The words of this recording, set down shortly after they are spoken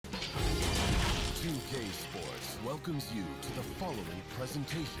welcomes you to the following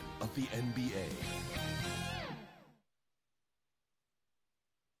presentation of the NBA.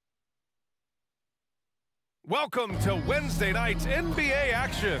 Welcome to Wednesday night's NBA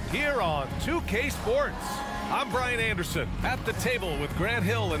action here on 2K Sports. I'm Brian Anderson at the table with Grant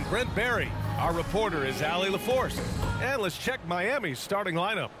Hill and Brent Barry. Our reporter is Allie LaForce. And let's check Miami's starting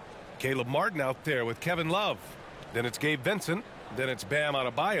lineup. Caleb Martin out there with Kevin Love. Then it's Gabe Vincent. Then it's Bam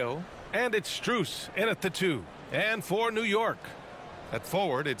Adebayo. And it's Strus in at the 2. And for New York, at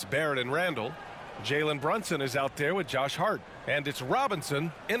forward, it's Barrett and Randle. Jalen Brunson is out there with Josh Hart. And it's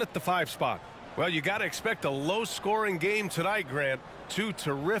Robinson in at the 5 spot. Well, you got to expect a low-scoring game tonight, Grant. Two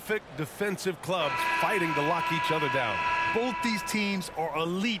terrific defensive clubs fighting to lock each other down. Both these teams are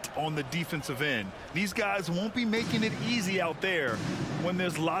elite on the defensive end. These guys won't be making it easy out there. When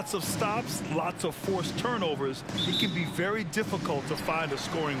there's lots of stops, lots of forced turnovers, it can be very difficult to find a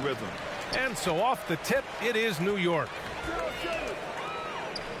scoring rhythm. And so off the tip, it is New York.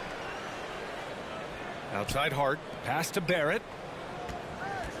 Outside Hart, pass to Barrett.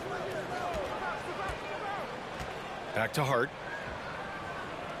 Back to Hart.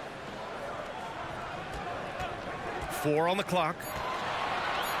 4 on the clock.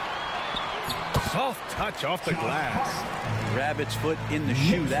 Soft touch off the glass. Rabbit's foot in the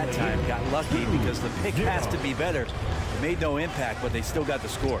shoe that time. Got lucky because the pick has to be better. Made no impact, but they still got the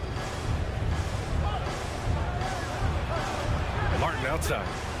score. Martin outside.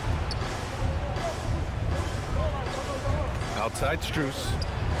 Outside Strus.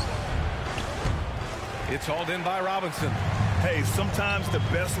 It's hauled in by Robinson. Hey, sometimes the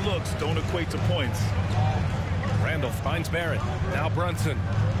best looks don't equate to points. Randle finds Barrett. Now Brunson.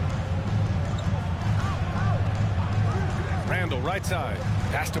 Randle right side.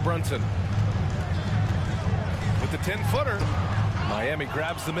 Pass to Brunson. With the 10-footer. Miami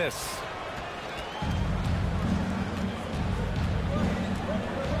grabs the miss.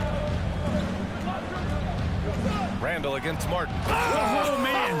 Randle against Martin. Oh,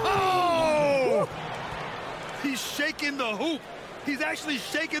 man. Oh! He's shaking the hoop. He's actually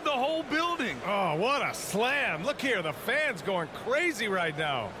shaking the whole building. Oh, what a slam. Look here, the fans going crazy right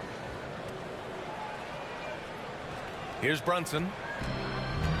now. Here's Brunson.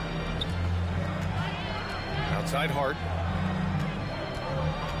 Outside Hart.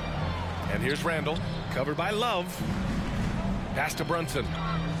 And here's Randle, covered by Love. Pass to Brunson.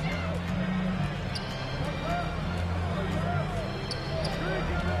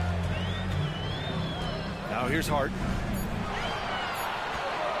 Now here's Hart.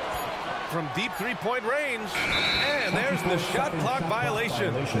 From deep three-point range. And there's the shot clock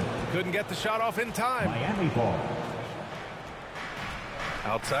violation. Couldn't get the shot off in time. Miami ball.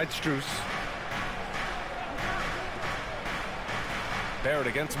 Outside Strus. Barrett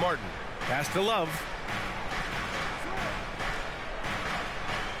against Martin. Pass to Love.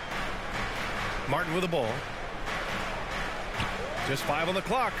 Martin with the ball. Just 5 on the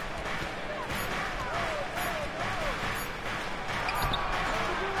clock.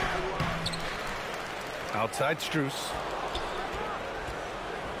 Outside Strus.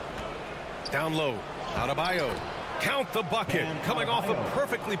 Down low. Adebayo. Count the bucket. Coming off a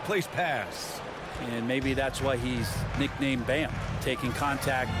perfectly placed pass. And maybe that's why he's nicknamed Bam. Taking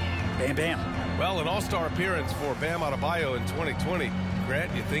contact, bam, bam. Well, an all-star appearance for Bam Adebayo in 2020.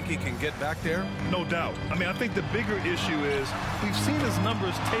 Grant, you think he can get back there? No doubt. I mean, I think the bigger issue is we've seen his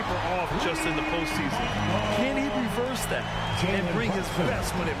numbers taper off just in the postseason. Can he reverse that and bring his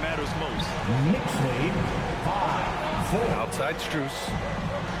best when it matters most? Knicks lead 5-4. Outside Strus.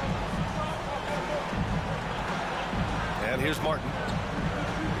 And here's Martin.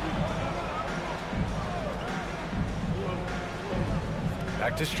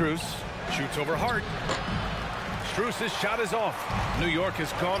 Back to Strus. Shoots over Hart. Strus' shot is off. New York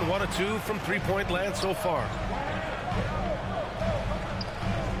has gone 1 of 2 from three-point land so far.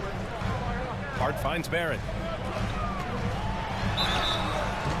 Hart finds Barrett.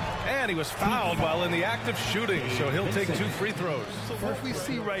 And he was fouled while in the act of shooting, so he'll take 2 free throws. So what we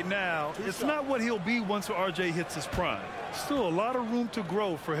see right now, it's not what he'll be once RJ hits his prime. Still a lot of room to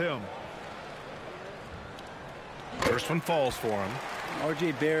grow for him. First one falls for him.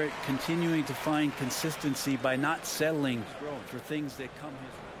 RJ Barrett continuing to find consistency by not settling for things that come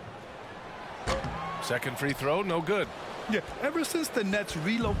his way. Second free throw, no good. Yeah, ever since the Nets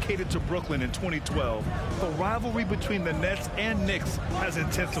relocated to Brooklyn in 2012, the rivalry between the Nets and Knicks has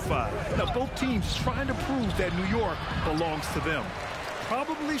intensified. Now, both teams trying to prove that New York belongs to them.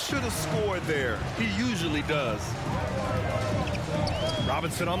 Probably should have scored there. He usually does.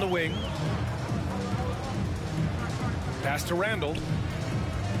 Robinson on the wing. Pass to Randle.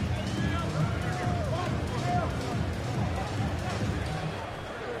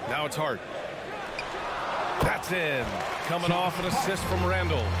 Now it's Hart. That's in. Coming off an assist from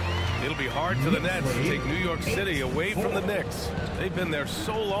Randle. It'll be hard for the Nets to take New York City away from the Knicks. They've been there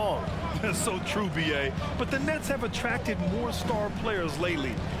so long. That's so true, B.A. But the Nets have attracted more star players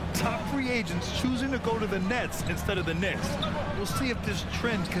lately. Top free agents choosing to go to the Nets instead of the Knicks. We'll see if this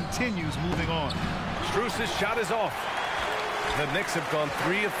trend continues moving on. Strus's shot is off. The Knicks have gone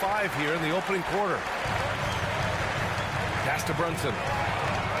 3 of 5 here in the opening quarter. Pass to Brunson.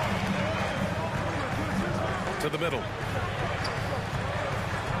 To the middle.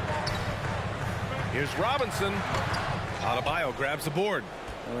 Here's Robinson. Adebayo grabs the board.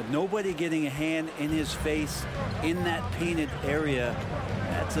 With nobody getting a hand in his face in that painted area,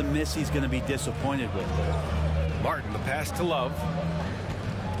 that's a miss he's going to be disappointed with. Martin, the pass to Love.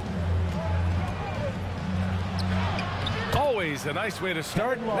 Always a nice way to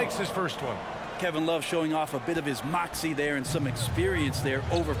start. Makes his first one. Kevin Love showing off a bit of his moxie there and some experience there,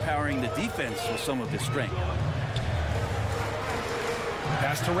 overpowering the defense with some of his strength.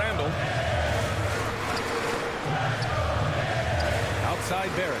 Pass to Randle.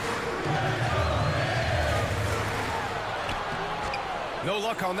 Outside Barrett. No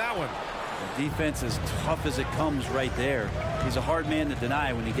luck on that one. The defense is tough as it comes right there. He's a hard man to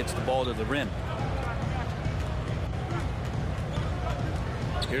deny when he gets the ball to the rim.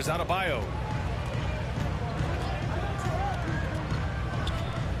 Here's Adebayo.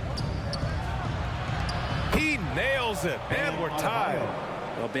 He nails it, and we're tied.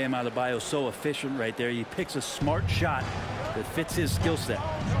 Well, Bam Adebayo is so efficient right there. He picks a smart shot that fits his skill set.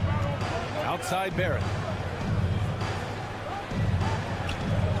 Outside Barrett.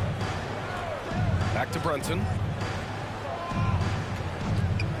 Back to Brunson.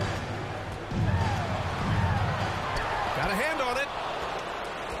 Got a hand on it.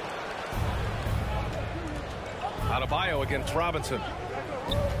 Adebayo against Robinson.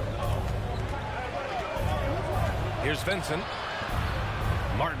 Here's Vincent.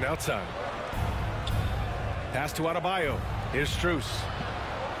 Martin outside. Pass to Adebayo. Here's Strus.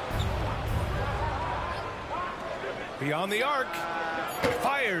 Beyond the arc.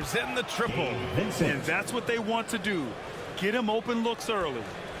 Fires in the triple. And that's what they want to do. Get him open looks early.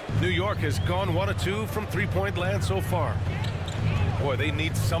 New York has gone 1 of 2 from three-point land so far. Boy, they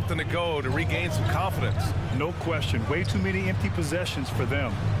need something to go to regain some confidence. No question. Way too many empty possessions for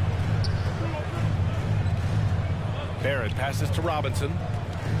them. Barrett passes to Robinson.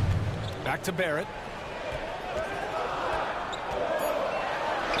 Back to Barrett.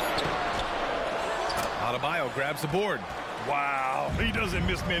 Adebayo grabs the board. Wow, he doesn't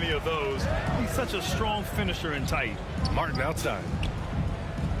miss many of those. He's such a strong finisher and tight. Martin outside.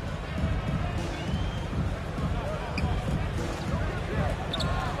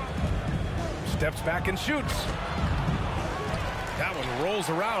 Steps back and shoots. That one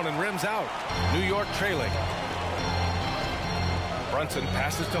rolls around and rims out. New York trailing. Brunson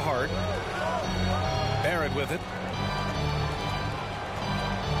passes to Hart. Barrett with it.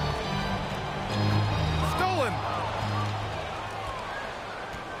 Stolen.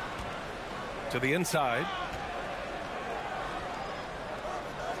 To the inside.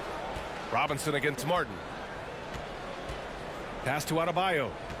 Robinson against Martin. Pass to Adebayo.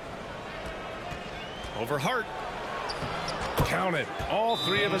 Over Hart. Count it. All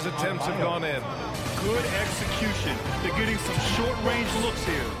 3 of his attempts have gone in. Good execution. They're getting some short-range looks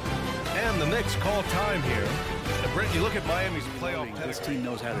here. And the Knicks call time here. And Brent, you look at Miami's playoff pedigree. This team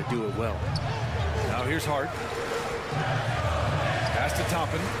knows how to do it well. Now here's Hart. Pass to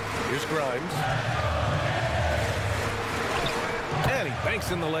Toppin. Here's Grimes. And he banks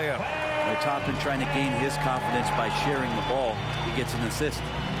in the layup. Toppin trying to gain his confidence by sharing the ball. He gets an assist.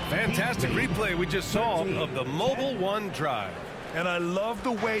 Fantastic replay we just saw of the Mobile One drive. And I love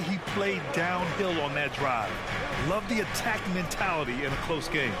the way he played downhill on that drive. Love the attack mentality in a close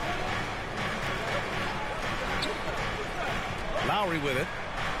game. Lowry with it.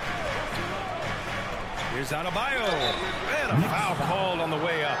 Here's Adebayo. And a foul called on the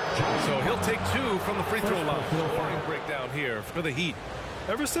way up. So he'll take 2 from the free throw line. Scoring breakdown here for the Heat.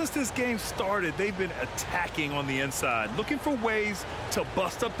 Ever since this game started, they've been attacking on the inside, looking for ways to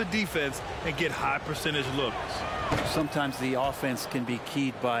bust up the defense and get high percentage looks. Sometimes the offense can be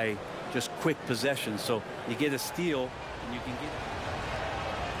keyed by just quick possessions. So you get a steal and you can get.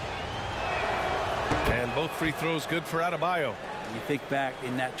 And both free throws good for Adebayo. You think back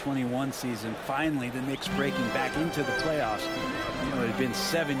in that 21 season, finally the Knicks breaking back into the playoffs. You know, it had been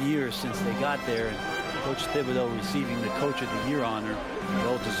 7 years since they got there, and Coach Thibodeau receiving the Coach of the Year honor,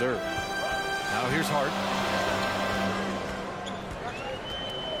 well deserved. Now here's Hart.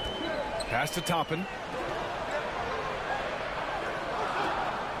 Pass to Toppin.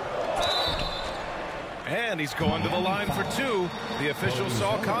 And he's going to the line for two. The official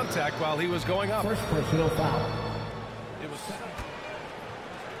saw contact while he was going up. First personal foul. It was...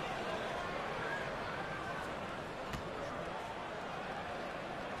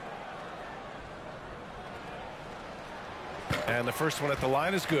 And the first one at the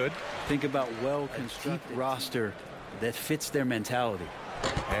line is good. Think about well-constructed roster that fits their mentality.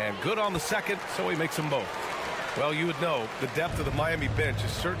 And good on the second, so he makes them both. Well, you would know the depth of the Miami bench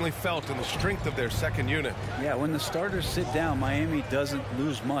is certainly felt in the strength of their second unit. Yeah, when the starters sit down, Miami doesn't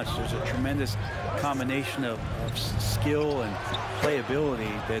lose much. There's a tremendous combination of skill and playability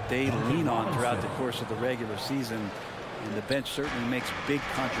that they lean on throughout the course of the regular season. And the bench certainly makes big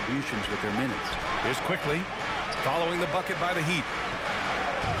contributions with their minutes. Here's quickly, following the bucket by the Heat.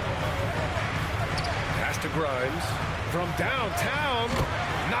 Pass to Grimes from downtown.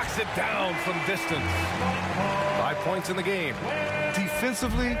 Knocks it down from distance. 5 points in the game.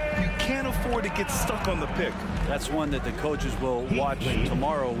 Defensively, you can't afford to get stuck on the pick. That's one that the coaches will watch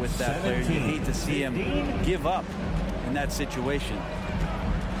tomorrow with that player. You hate to see him give up in that situation.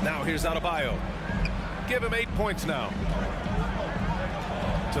 Now here's Adebayo. Give him 8 points now.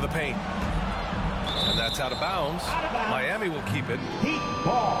 To the paint. And that's out of bounds. Miami will keep it.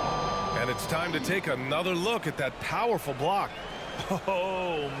 And it's time to take another look at that powerful block.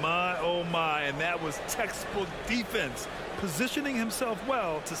 Oh my, and that was textbook defense, positioning himself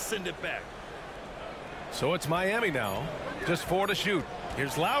well to send it back. So it's Miami now, just 4 to shoot.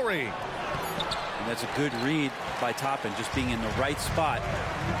 Here's Lowry. And that's a good read by Toppin, just being in the right spot,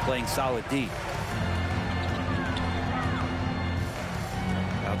 playing solid D.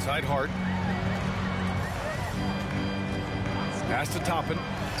 Outside Hart. Pass to Toppin.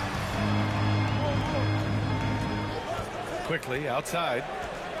 Quickly outside,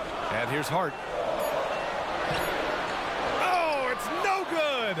 and here's Hart. Oh, it's no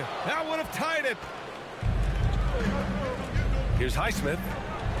good. That would have tied it. Here's Highsmith.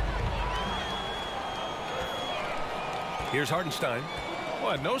 Here's Hartenstein.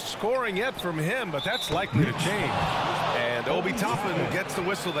 Well, no scoring yet from him, but that's likely to change. And Obi Toppin gets the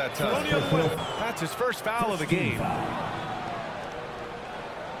whistle that time. That's his first foul of the game.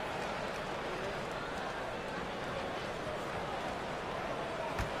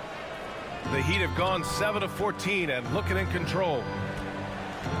 The Heat have gone 7 of 14 and looking in control.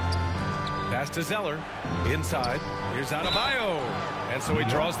 Pass to Zeller. Inside. Here's Adebayo. And so he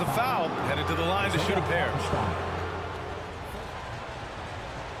draws the foul. Headed to the line to shoot a pair.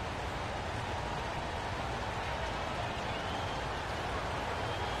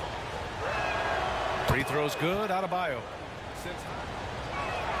 Free throw's good. Adebayo.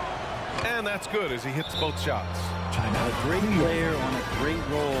 And that's good as he hits both shots. A great player on a great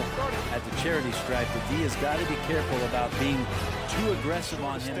role at the charity stripe. The D has got to be careful about being too aggressive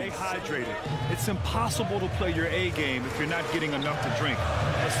on him. Stay hydrated. It's impossible to play your A game if you're not getting enough to drink,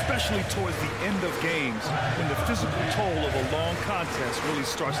 especially towards the end of games when the physical toll of a long contest really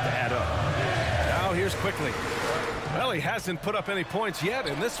starts to add up. Now here's quickly. Well, he hasn't put up any points yet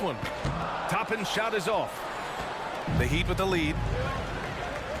in this one. Toppin's shot is off. The Heat with the lead.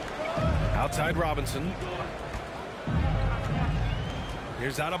 Outside Robinson.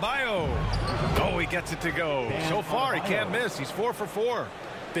 Here's Adebayo. Oh, he gets it to go. So far, he can't miss. He's 4 for 4.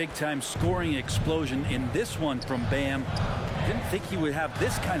 Big-time scoring explosion in this one from Bam. Didn't think he would have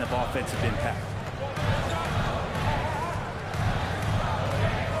this kind of offensive impact.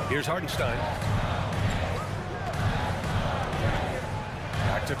 Here's Hartenstein.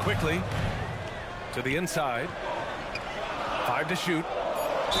 Back to quickly. To the inside. 5 to shoot.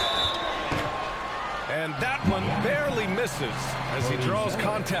 And that one barely misses as he draws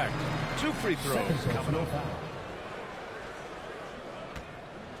contact. 2 free throws coming up.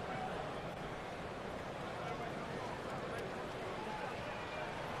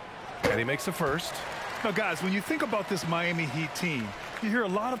 And he makes the first. Now, guys, when you think about this Miami Heat team, you hear a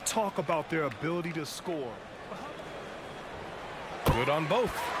lot of talk about their ability to score. Good on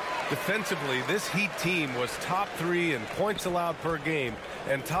both. Defensively, this Heat team was top 3 in points allowed per game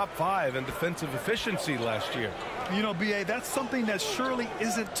and top 5 in defensive efficiency last year. You know, B.A., that's something that surely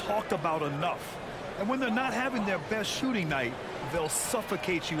isn't talked about enough. And when they're not having their best shooting night, they'll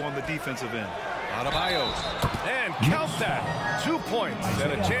suffocate you on the defensive end. Adebayo. And count that. 2 points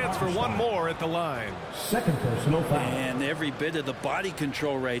and a chance for one more at the line. Second personal foul. And every bit of the body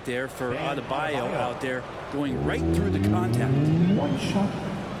control right there for Adebayo out there, going right through the contact. One shot.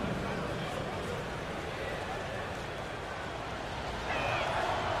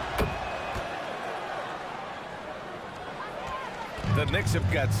 The Knicks have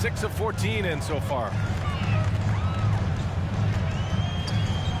got 6 of 14 in so far.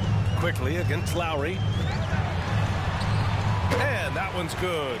 Quickly against Lowry. And that one's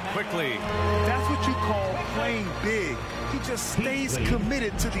good. Quickly. That's what you call playing big. He just stays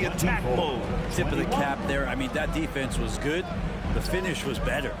committed to the attack mode. Tip of the cap there. I mean, that defense was good. The finish was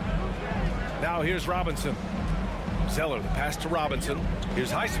better. Now here's Robinson. Zeller, the pass to Robinson.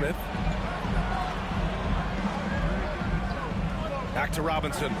 Here's Highsmith. Back to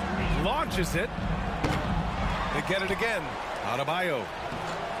Robinson. Launches it. They get it again. Adebayo.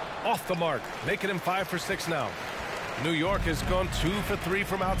 Off the mark. Making him 5 for 6 now. New York has gone 2 for 3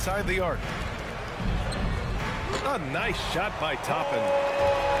 from outside the arc. A nice shot by Toppin.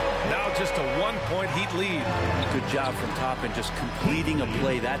 Now just a 1-point Heat lead. Good job from Toppin, just completing a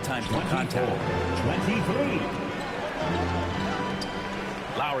play that time from contact. 23.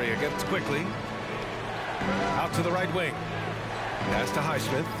 Lowry against Quickly. Out to the right wing. Pass to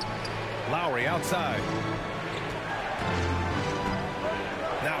Highsmith. Lowry outside.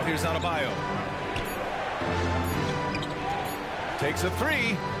 Now here's Adebayo. Takes a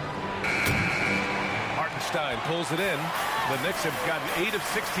 3. Hartenstein pulls it in. The Knicks have gotten 8 of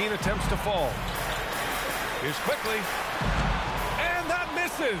 16 attempts to fall. Here's Quickly. And that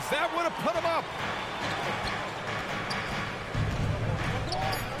misses. That would have put him up.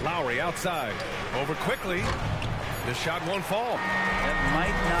 Lowry outside. Over Quickly. The shot won't fall. That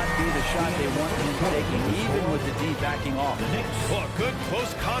might not be the shot they want him taking, even with the D backing off. Well, a good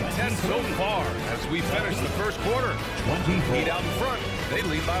close contest so far as we finish the first quarter. Heat out in front. They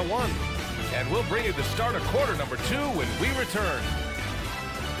lead by 1. And we'll bring you the start of quarter number 2 when we return.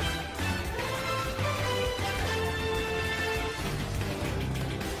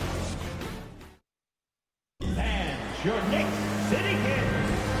 And your Knicks City Kings.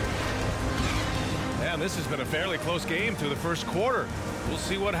 And this has been a fairly close game through the first quarter. We'll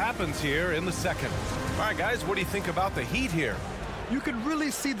see what happens here in the second. All right, guys, what do you think about the Heat here? You can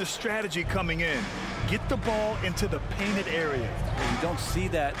really see the strategy coming in. Get the ball into the painted area. You don't see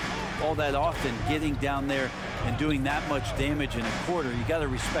that all that often, getting down there and doing that much damage in a quarter. You got to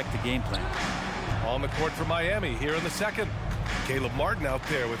respect the game plan. On the court for Miami here in the second. Caleb Martin out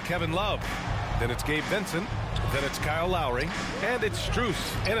there with Kevin Love. Then it's Gabe Vincent. Then it's Kyle Lowry. And it's Strus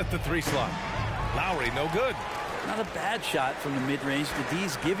in at the 3 slot. Lowry, no good. Not a bad shot from the mid-range. The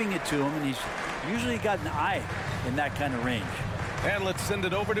D's giving it to him, and he's usually got an eye in that kind of range. And let's send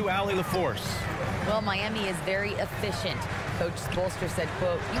it over to Allie LaForce. Well, Miami is very efficient. Coach Spoelstra said,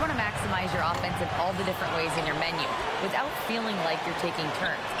 quote, "You want to maximize your offense in all the different ways in your menu without feeling like you're taking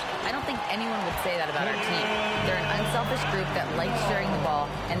turns." I don't think anyone would say that about our team. They're an unselfish group that likes sharing the ball,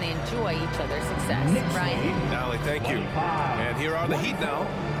 and they enjoy each other's success. Ryan? Allie, thank you. And here are the Heat now.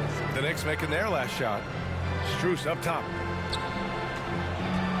 The Knicks making their last shot. Strus up top.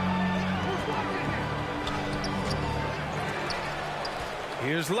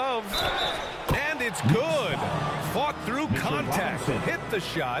 Here's Love. And it's good. Fought through contact. Hit the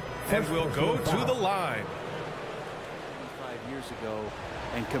shot and will go to the line. 5 years ago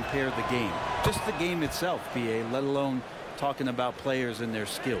and compare the game. Just the game itself, BA, let alone talking about players and their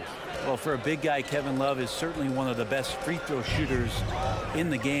skills. Well, for a big guy, Kevin Love is certainly one of the best free throw shooters in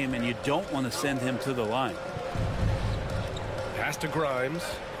the game, and you don't want to send him to the line. Pass to Grimes.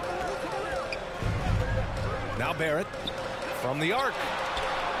 Now Barrett from the arc.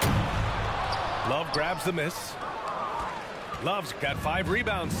 Love grabs the miss. Love's got 5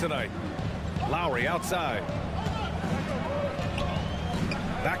 rebounds tonight. Lowry outside.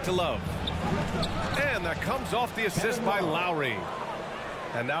 Back to Love. And that comes off the assist by Lowry.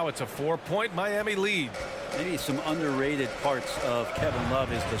 And now it's a 4-point Miami lead. Maybe some underrated parts of Kevin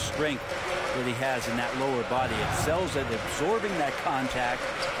Love is the strength that he has in that lower body. Excels at absorbing that contact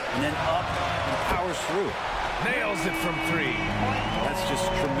and then up and powers through. Nails it from 3. That's just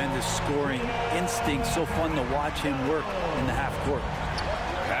tremendous scoring instinct. So fun to watch him work in the half court.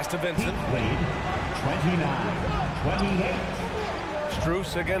 Pass to Vincent. 29-28.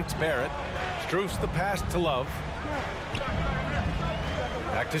 Strus against Barrett. Strus the pass to Love.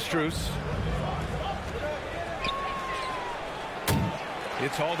 Back to Strus.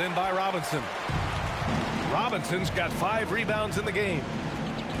 It's hauled in by Robinson. Robinson's got 5 rebounds in the game.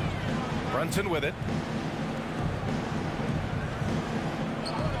 Brunson with it.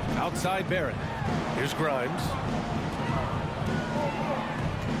 Outside Barrett. Here's Grimes.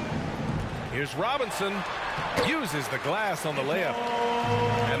 Here's Robinson. Uses the glass on the layup.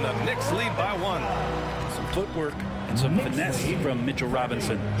 And the Knicks lead by 1. Some footwork and some finesse from Mitchell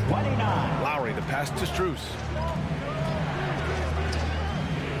Robinson. 29. Lowry, the pass to Strus.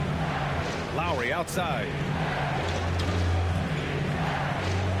 Lowry outside.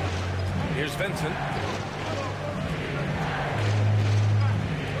 Here's Vincent.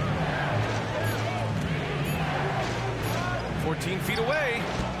 14 feet away.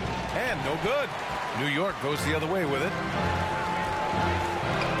 And no good. New York goes the other way with it.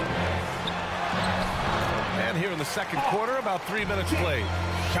 And here in the second quarter, about 3 minutes played.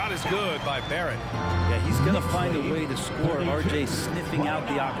 Shot is good by Barrett. Yeah, he's going to find a way to score. RJ sniffing out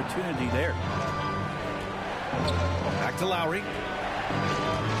the opportunity there. Back to Lowry.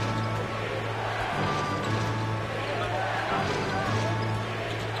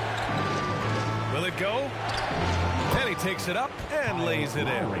 Will it go? Then he takes it up and lays it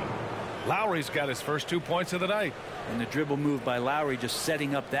in. Lowry's got his first 2 points of the night. And the dribble move by Lowry just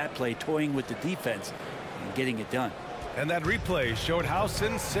setting up that play, toying with the defense and getting it done. And that replay showed how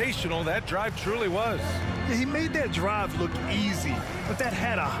sensational that drive truly was. Yeah, he made that drive look easy, but that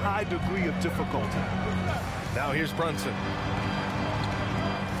had a high degree of difficulty. Now here's Brunson.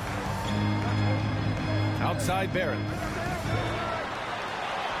 Outside Barrett.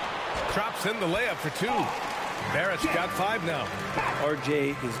 Drops in the layup for 2. Barrett's got 5 now.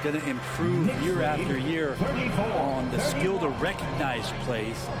 RJ is going to improve year after year on the skill to recognize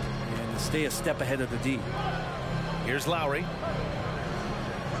plays and to stay a step ahead of the D. Here's Lowry.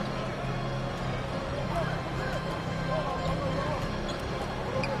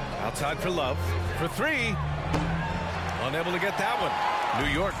 Outside for Love. For 3. Unable to get that one.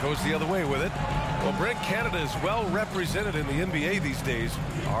 New York goes the other way with it. Well, Brent, Canada is well represented in the NBA these days.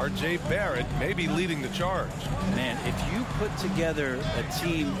 R.J. Barrett may be leading the charge. Man, if you put together a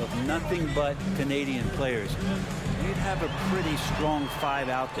team of nothing but Canadian players, you'd have a pretty strong 5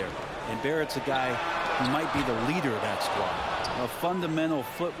 out there. And Barrett's a guy who might be the leader of that squad. A fundamental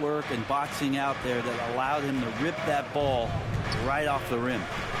footwork and boxing out there that allowed him to rip that ball right off the rim.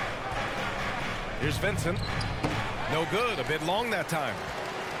 Here's Vincent. No good. A bit long that time.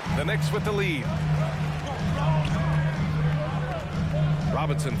 The Knicks with the lead.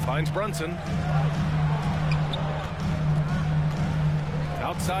 Robinson finds Brunson.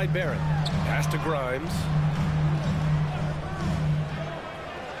 Outside Barrett. Pass to Grimes.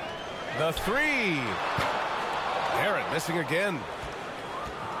 The 3. Barrett missing again.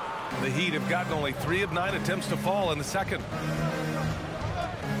 The Heat have gotten only 3 of 9 attempts to fall in the second.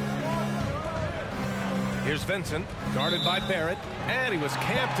 Here's Vincent, guarded by Barrett, and he was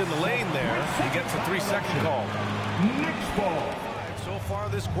camped in the lane there. He gets a 3-second call. Next ball. So far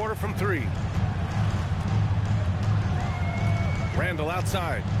this quarter from 3. Randle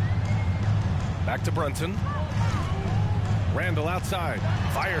outside. Back to Brunson. Randle outside.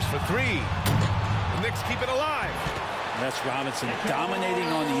 Fires for 3. The Knicks keep it alive. That's Robinson dominating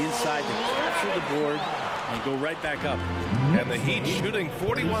on the inside to capture the board and go right back up. And the Heat shooting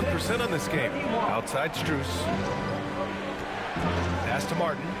 41% on this game. Outside Strus. Pass to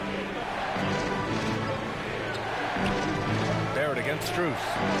Martin. Barrett against Strus.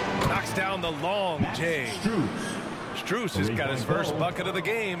 Knocks down the long J. Strus has got his first bucket of the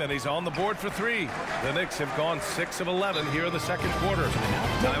game, and he's on the board for 3. The Knicks have gone 6 of 11 here in the second quarter.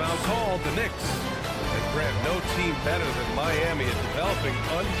 Timeout called. The Knicks. And Grant, no team better than Miami at developing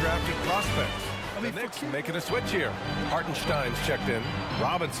undrafted prospects. The Knicks making a switch here. Hartenstein's checked in.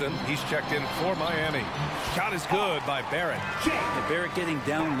 Robinson, he's checked in for Miami. Shot is good by Barrett. And Barrett getting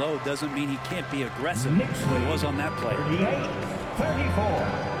down low doesn't mean he can't be aggressive. He was on that play.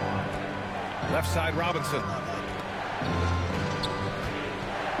 38-34. Left side Robinson.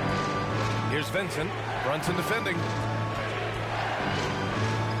 Here's Vincent. Brunson defending.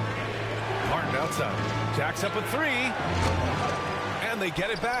 Martin outside. Jacks up a 3. And they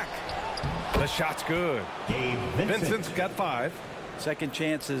get it back. The shot's good. Vincent's got 5. Second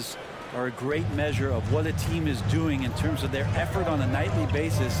chances are a great measure of what a team is doing in terms of their effort on a nightly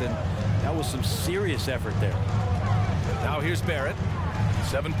basis, and that was some serious effort there. Now here's Barrett.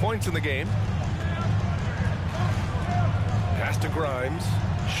 7 points in the game. Pass to Grimes.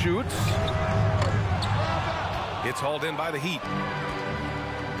 Shoots. It's hauled in by the Heat.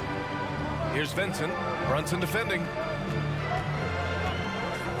 Here's Vincent. Brunson defending.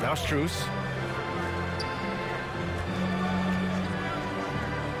 Now Strus.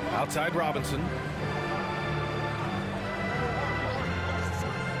 Outside Robinson.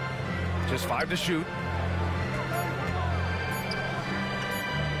 Just 5 to shoot.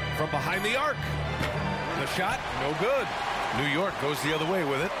 From behind the arc. The shot, no good. New York goes the other way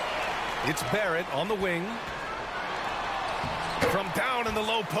with it. It's Barrett on the wing. From down in the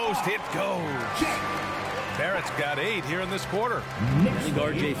low post, it goes. Barrett's got 8 here in this quarter. I think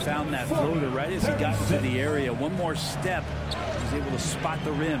RJ found that floater right as he got into the area. One more step. He's able to spot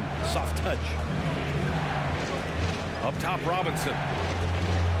the rim. Soft touch. Up top, Robinson.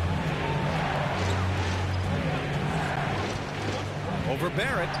 Over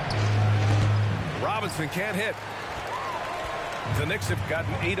Barrett. Robinson can't hit. The Knicks have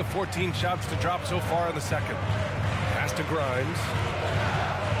gotten 8 of 14 shots to drop so far in the second. Pass to Grimes.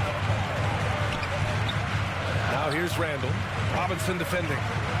 Now here's Randle. Robinson defending.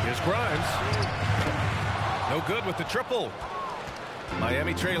 Here's Grimes. No good with the triple.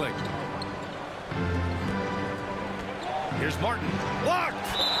 Miami trailing. Here's Martin.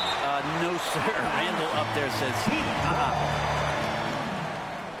 Blocked! No, sir. Randle up there says,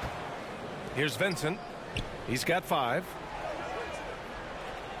 Here's Vincent. He's got 5.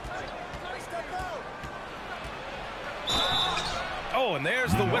 Oh, and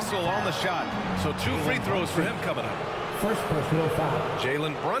there's the whistle on the shot. So 2 free throws for him coming up. First personal foul.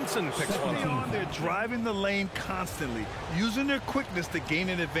 Jalen Brunson picks one up. They're driving the lane constantly, using their quickness to gain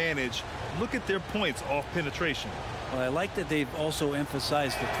an advantage. Look at their points off penetration. Well, I like that they've also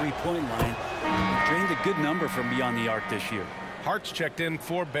emphasized the three-point line. They drained a good number from beyond the arc this year. Hart's checked in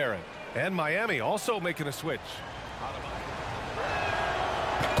for Barrett. And Miami also making a switch.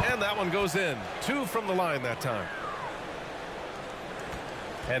 And that one goes in. 2 from the line that time.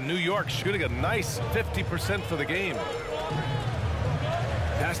 And New York shooting a nice 50% for the game.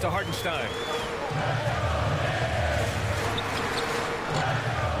 Pass to Hartenstein.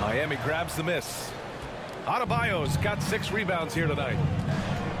 Miami grabs the miss. Adebayo's got 6 rebounds here tonight.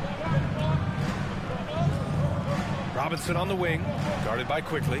 Robinson on the wing, guarded by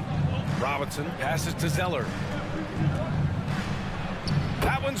Quickly. Robinson passes to Zeller.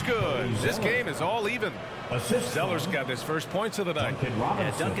 That one's good. This game is all even. Zeller's got his first points of the night.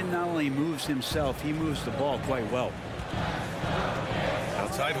 Yeah, Duncan not only moves himself, he moves the ball quite well.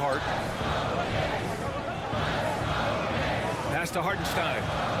 Outside Hart. Pass to Hartenstein.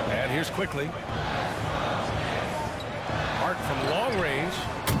 And here's Quickly. Hart from long range.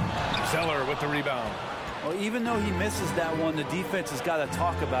 Zeller with the rebound. Well, even though he misses that one, the defense has got to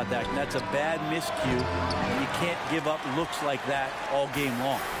talk about that. And that's a bad miscue. You can't give up looks like that all game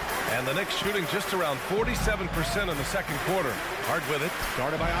long. And the Knicks shooting just around 47% in the second quarter. Hart with it,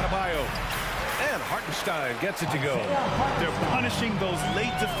 guarded by Adebayo. And Hartenstein gets it to go. They're punishing those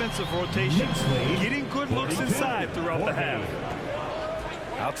late defensive rotations, getting good looks inside throughout the half.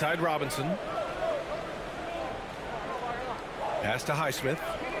 Outside Robinson. Pass to Highsmith.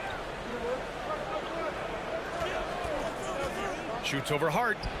 Shoots over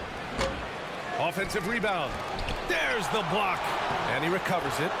Hart. Offensive rebound. There's the block. And he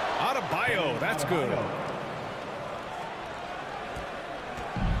recovers it. Adebayo, that's good.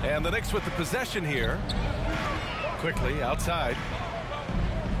 And the Knicks with the possession here. Quickly outside.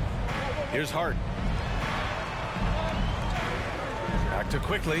 Here's Hart. Back to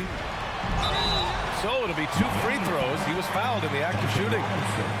Quickly. So it'll be 2 free throws. He was fouled in the act of shooting.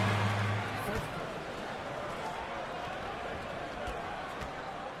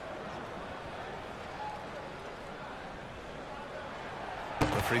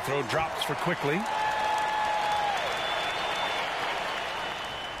 The free throw drops for Quickly.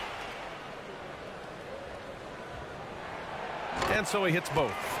 And so he hits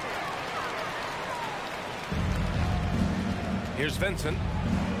both. Here's Vincent.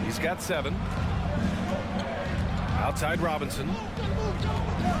 He's got 7. Outside Robinson.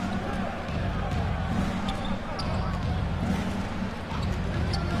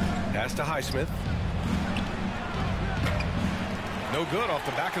 Pass to Highsmith. No good off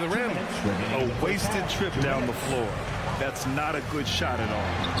the back of the rim. A wasted trip down the floor. That's not a good shot at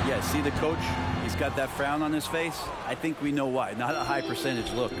all. Yeah, see the coach? He's got that frown on his face. I think we know why. Not a high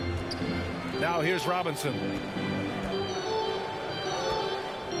percentage look. Now here's Robinson.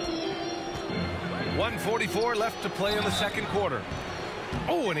 1:44 left to play in the second quarter.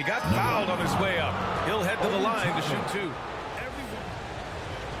 Oh, and he got fouled on his way up. He'll head to the line to shoot 2.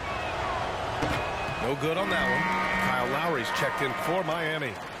 No good on that one. Kyle Lowry's checked in for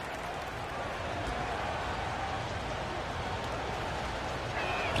Miami.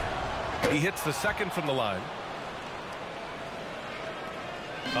 He hits the second from the line.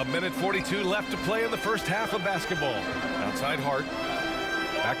 1:42 left to play in the first half of basketball. Outside Hart.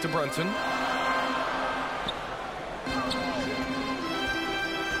 Back to Brunson.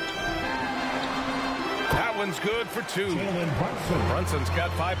 That one's good for 2. Brunson's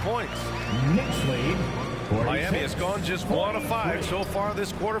got 5 points. Knicks lead. Miami has gone just 1 of 5 so far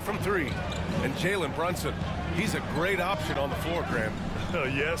this quarter from 3. And Jalen Brunson, he's a great option on the floor, Graham.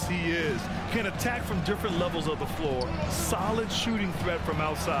 Yes, he is. Can attack from different levels of the floor. Solid shooting threat from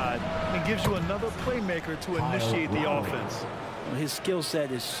outside. And gives you another playmaker to initiate the offense. His skill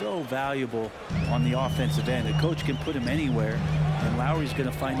set is so valuable on the offensive end. The coach can put him anywhere, and Lowry's going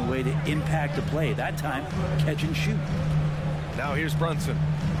to find a way to impact the play. That time, catch and shoot. Now here's Brunson.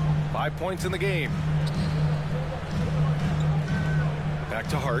 5 points in the game. Back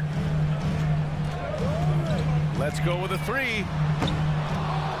to Hart. Let's go with a three.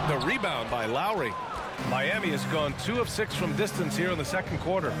 The rebound by Lowry. Miami has gone 2 of 6 from distance here in the second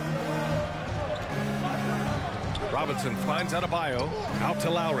quarter. Robinson finds Adebayo. Out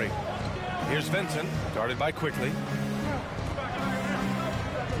to Lowry. Here's Vincent. Guarded by Quickly.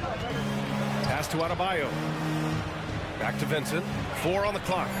 Pass to Adebayo. Back to Vincent. 4 on the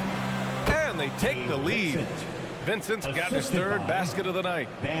clock. And they take the lead. Vincent's got his 3rd basket of the night.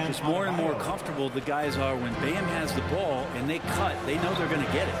 Just more and more comfortable the guys are when Bam has the ball and they cut. They know they're going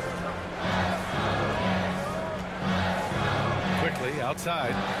to get it. Quickly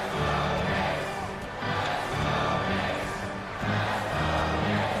outside.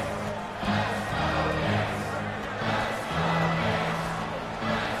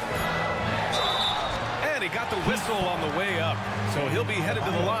 And he got the whistle on the way up. So he'll be headed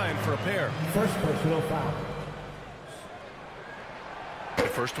to the line for a pair. First personal foul. The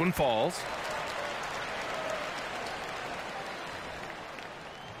first one falls.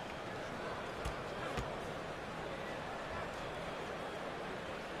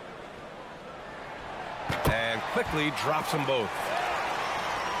 And quickly drops them both.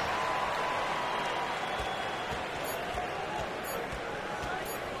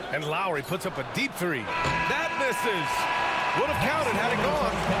 And Lowry puts up a deep three. That misses. Would have counted had it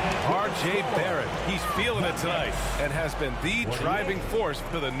gone. R.J. Barrett, he's feeling it tonight and has been the driving force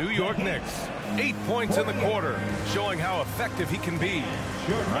for the New York Knicks. 8 points in the quarter, showing how effective he can be.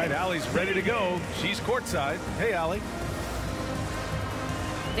 All right, Allie's ready to go. She's courtside. Hey, Allie.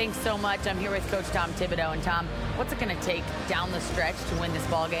 Thanks so much. I'm here with Coach Tom Thibodeau. And Tom, what's it going to take down the stretch to win this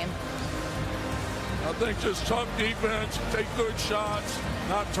ball game? I think just tough defense, take good shots,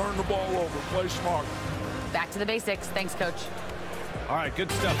 not turn the ball over, play smart. Back to the basics. Thanks, Coach. All right, good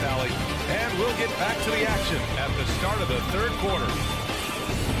stuff, Allie. And we'll get back to the action at the start of the 3rd quarter.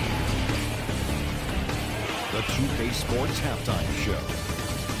 The 2K Sports Halftime Show.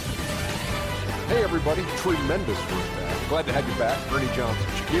 Hey, everybody. Tremendous first half. Glad to have you back. Ernie Johnson,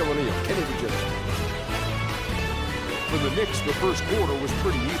 Shaquille O'Neal, Kenny the Jet. For the Knicks, the first quarter was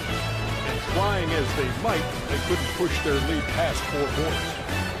pretty even. And trying as they might, they couldn't push their lead past 4 points.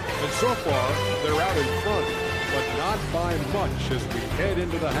 And so far, they're out in front, but not by much as we head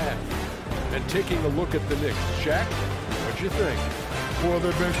into the half. And taking a look at the Knicks. Shaq, what you think? Well,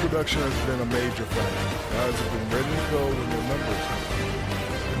 their bench production has been a major factor. Guys have been ready to go when their numbers come.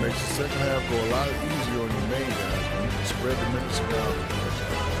 It makes the second half go a lot easier on your main guys when you can spread the minutes around.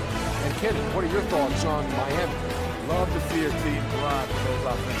 And Kenny, what are your thoughts on Miami? Love to see a team thrive with those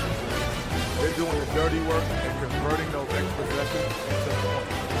offensive players. They're doing the dirty work and converting those extra possessions into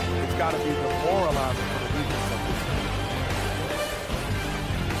points. It's got to be demoralizing for the defense of this team.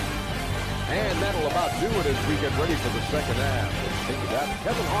 And that'll about do it as we get ready for the second half. Let's take it out to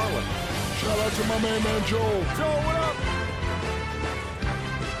Kevin Harlan. Shout out to my man Joel. Joel, what up?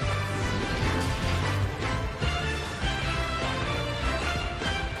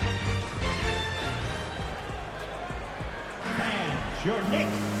 And your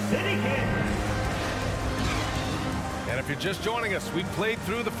Knicks City Kings. And if you're just joining us, we've played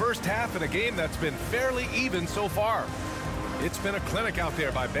through the first half in a game that's been fairly even so far. It's been a clinic out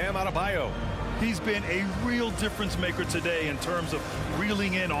there by Bam Adebayo. He's been a real difference maker today in terms of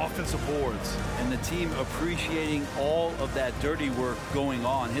reeling in offensive boards. And the team appreciating all of that dirty work going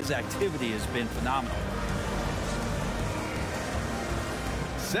on. His activity has been phenomenal.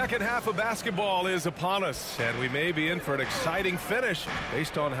 Second half of basketball is upon us, and we may be in for an exciting finish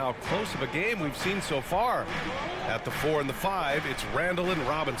based on how close of a game we've seen so far. At the 4 and the 5, it's Randle and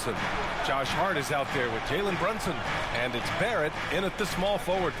Robinson. Josh Hart is out there with Jalen Brunson, and it's Barrett in at the small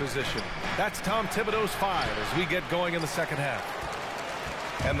forward position. That's Tom Thibodeau's 5 as we get going in the second half.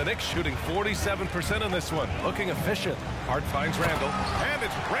 And the Knicks shooting 47% in this one, looking efficient. Hart finds Randle, and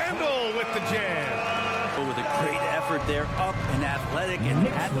it's Randle with the jam. But with a great effort there, up and athletic and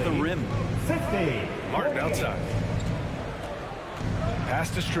at the rim. 50. Martin outside. Pass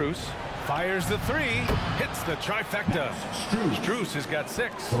to Strus. Fires the 3. Hits the trifecta. Strus has got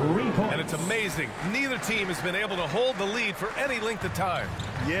 6. 3 points. And it's amazing. Neither team has been able to hold the lead for any length of time.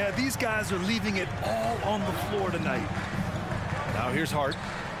 Yeah, these guys are leaving it all on the floor tonight. Now here's Hart.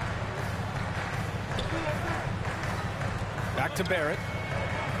 Back to Barrett.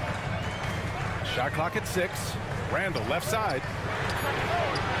 Shot clock at 6. Randle left side.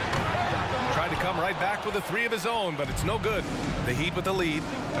 Tried to come right back with a three of his own, but it's no good. The Heat with the lead.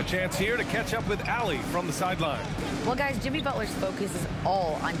 A chance here to catch up with Allie from the sideline. Well, guys, Jimmy Butler's focus is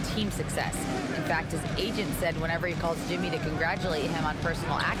all on team success. In fact, his agent said whenever he calls Jimmy to congratulate him on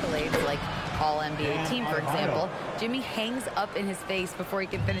personal accolades, like All-NBA team, for example, Jimmy hangs up in his face before he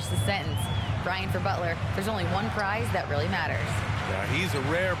can finish the sentence. Brian, for Butler, there's only one prize that really matters. Yeah, he's a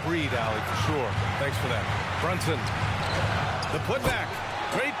rare breed, Allie, for sure. Thanks for that. Brunson, the putback.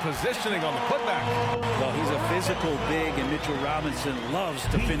 Great positioning on the putback. Well, he's a physical big, and Mitchell Robinson loves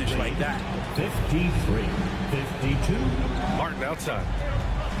to finish like that. 53-52. Martin outside.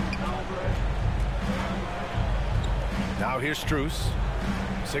 Now here's Strus.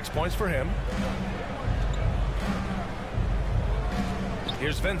 6 points for him.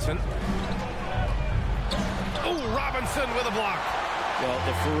 Here's Vincent. Oh, Robinson with a block. Well,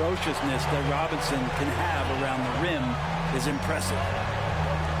 the ferociousness that Robinson can have around the rim is impressive.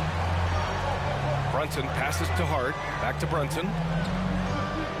 Brunson passes to Hart. Back to Brunson.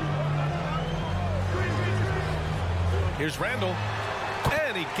 Here's Randle.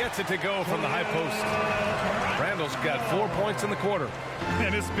 And he gets it to go from the high post. Randle's got 4 points in the quarter.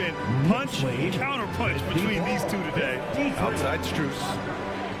 And it's been punch, counter punch between these two today. Outside Strus.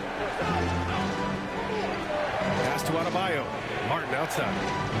 Pass to Adebayo. Martin outside.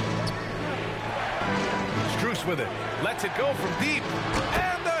 Strus with it. Lets it go from deep.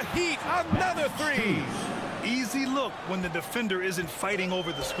 And the Heat, another three. Easy look when the defender isn't fighting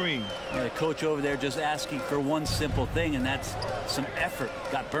over the screen. Yeah, the coach over there just asking for one simple thing, and that's some effort.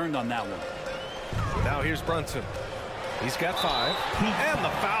 Got burned on that one. Now here's Brunson. He's got 5. And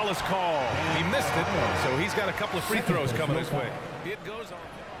the foul is called. He missed it, so he's got a couple of free throws coming his way. It goes on.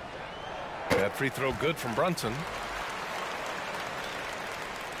 That free throw good from Brunson.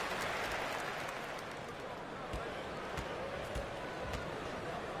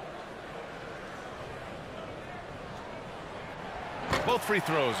 Both free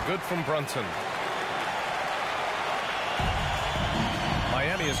throws good from Brunson.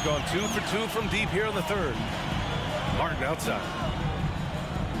 Miami has gone 2 for 2 from deep here in the third. Martin outside.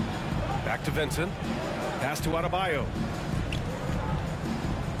 Back to Vincent. Pass to Adebayo.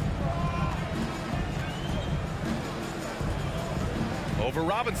 Over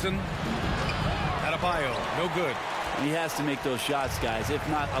Robinson. Adebayo, no good. He has to make those shots, guys. If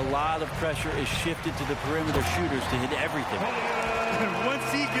not, a lot of pressure is shifted to the perimeter shooters to hit everything. And once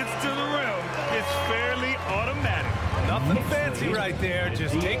he gets to the rim, it's fairly automatic. Nothing fancy right there.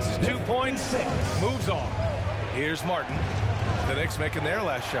 Just takes his 2 points, moves on. Here's Martin. The Knicks making their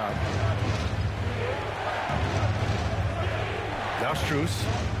last shot. Now Strus.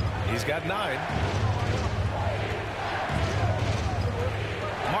 He's got 9.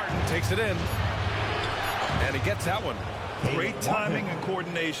 Martin takes it in. And he gets that one. Great timing and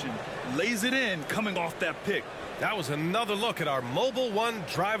coordination. Lays it in coming off that pick. That was another look at our mobile one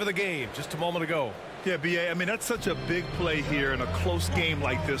drive of the game just a moment ago. Yeah, B.A., I mean, that's such a big play here in a close game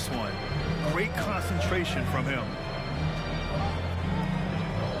like this one. Great concentration from him.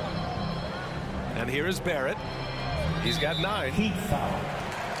 And here is Barrett. He's got 9. Heat foul.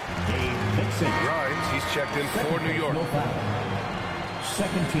 Grimes, he's checked in for New York.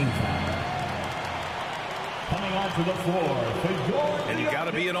 Second team foul. Coming onto the floor for Yorks. And you got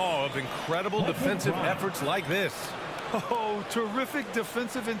to be in awe of incredible defensive efforts like this. Oh, terrific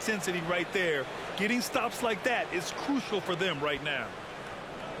defensive intensity right there. Getting stops like that is crucial for them right now.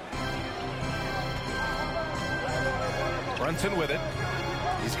 Brunson with it.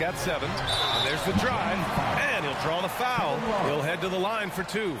 He's got 7. And there's the drive. And he'll draw the foul. He'll head to the line for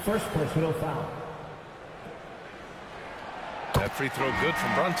 2. First personal foul. That free throw good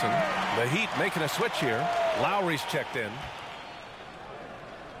from Brunson. The Heat making a switch here. Lowry's checked in.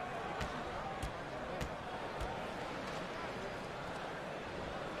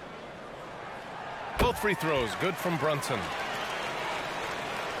 Both free throws good from Brunson.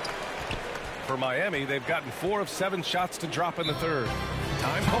 For Miami, they've gotten 4 of 7 shots to drop in the third.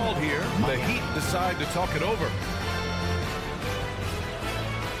 Time called here. The Heat decide to talk it over.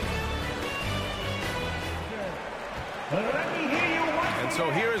 And so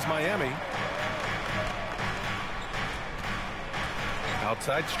here is Miami.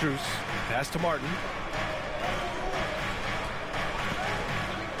 Outside Strus. Pass to Martin.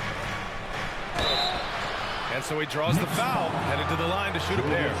 And so he draws the foul. Headed to the line to shoot a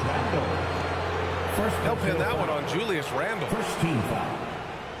pair. They'll pin that one on Julius Randle. First team foul.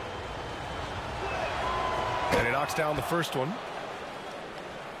 And he knocks down the first one.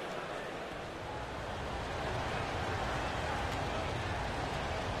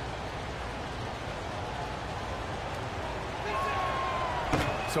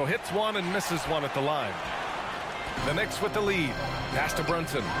 So hits one and misses one at the line. The Knicks with the lead. Pass to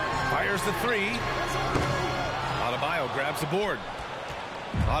Brunson. Fires the three. Adebayo grabs the board.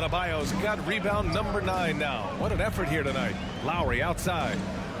 Adebayo's got rebound number 9 now. What an effort here tonight. Lowry outside.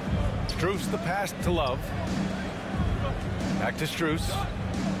 Strus the pass to Love. Back to Strus.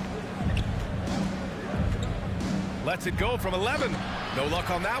 Lets it go from 11. No luck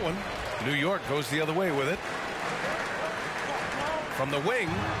on that one. New York goes the other way with it. From the wing.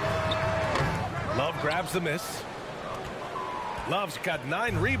 Love grabs the miss. Love's got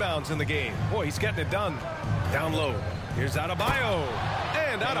 9 rebounds in the game. Boy, he's getting it done. Down low. Here's Adebayo.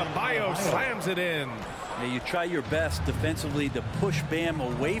 And Adebayo slams it in. Now you try your best defensively to push Bam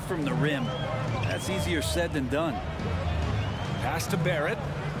away from the rim. That's easier said than done. Pass to Barrett.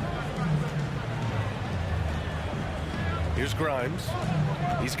 Here's Grimes.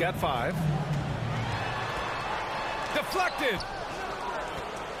 He's got 5. Deflected.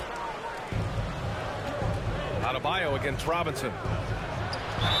 Adebayo against Robinson.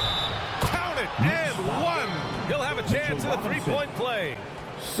 Count it and 1. He'll have a chance at a 3-point play.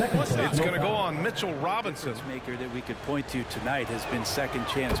 It's going to go on Mitchell Robinson. The maker that we could point to tonight has been second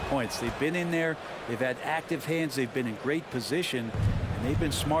chance points. They've been in there. They've had active hands. They've been in great position. And they've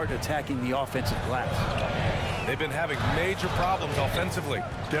been smart attacking the offensive glass. They've been having major problems offensively.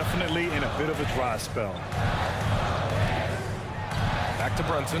 Definitely in a bit of a dry spell. Back to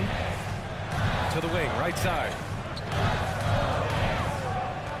Brunson. To the wing, right side.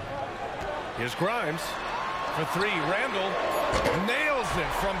 Here's Grimes. For 3, Randle nails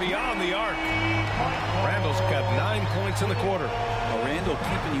it from beyond the arc. Randle's got 9 points in the quarter. Well, Randle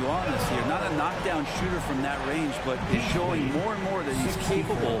keeping you honest here. Not a knockdown shooter from that range, but is showing more and more that he's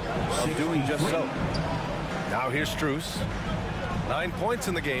capable of doing just so. Now here's Strus. 9 points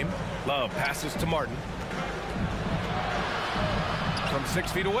in the game. Love passes to Martin. From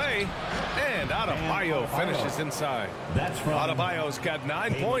 6 feet away. And Adebayo finishes inside. Adebayo's got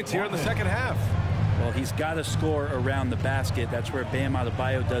 9 points here in the second half. Well, he's got to score around the basket. That's where Bam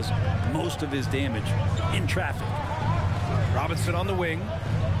Adebayo does most of his damage in traffic. Robinson on the wing.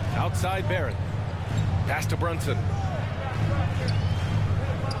 Outside Barrett. Pass to Brunson.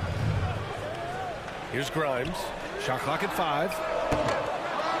 Here's Grimes. Shot clock at 5.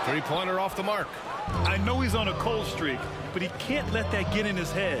 3-pointer off the mark. I know he's on a cold streak, but he can't let that get in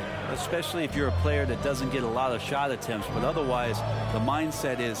his head. Especially if you're a player that doesn't get a lot of shot attempts. But otherwise, the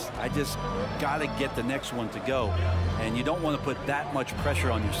mindset is, I just got to get the next one to go. And you don't want to put that much pressure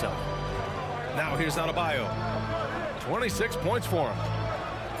on yourself. Now here's Adebayo. 26 points for him.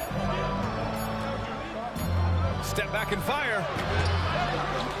 Step back and fire.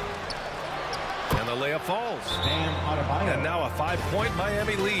 And the layup falls. And now a 5-point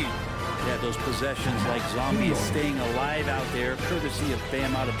Miami lead. Yeah, those possessions like zombies staying alive out there, courtesy of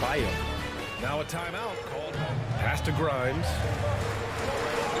Bam Adebayo. Now a timeout called. Pass to Grimes.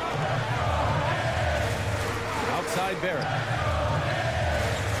 Outside Barrett.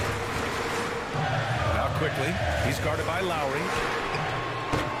 Now quickly, he's guarded by Lowry.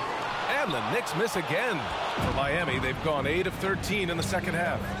 And the Knicks miss again. For Miami, they've gone 8 of 13 in the second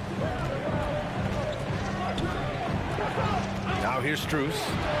half. Now here's Strus.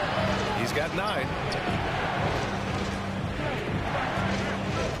 He's got 9.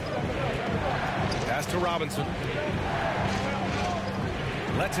 Pass to Robinson.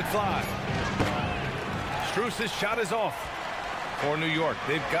 Lets it fly. Strus's shot is off for New York.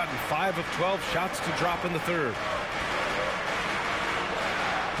 They've gotten 5 of 12 shots to drop in the third.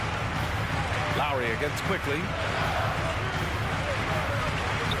 Lowry against Quickly.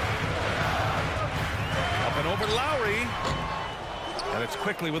 Up and over Lowry. And it's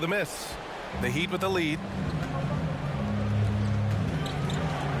Quickly with a miss. The Heat with the lead.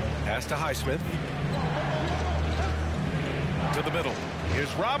 Pass to Highsmith. To the middle.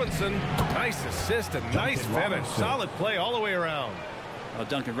 Here's Robinson. Nice assist and nice finish. Solid play all the way around. Well,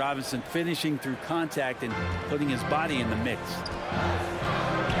 Duncan Robinson finishing through contact and putting his body in the mix.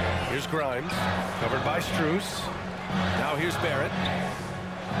 Here's Grimes. Covered by Strus. Now here's Barrett.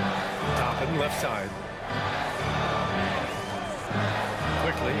 Toppin left side.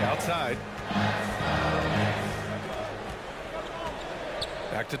 Quickly outside.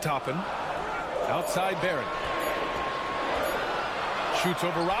 Back to Toppin. Outside Barrett. Shoots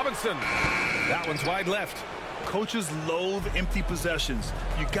over Robinson. That one's wide left. Coaches loathe empty possessions.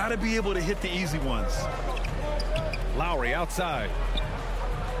 You got to be able to hit the easy ones. Lowry outside.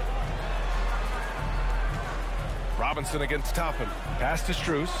 Robinson against Toppin. Pass to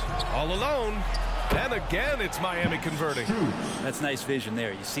Strus. All alone. And again, it's Miami converting. That's nice vision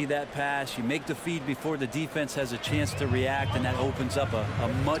there. You see that pass, you make the feed before the defense has a chance to react, and that opens up a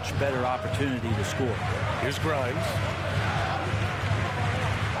much better opportunity to score. Here's Grimes.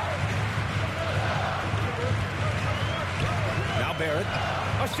 Now Barrett.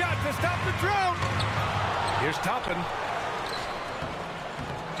 A shot to stop the drought. Here's Toppin.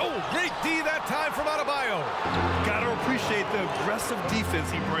 Oh, great D that time from Adebayo. Got to appreciate the aggressive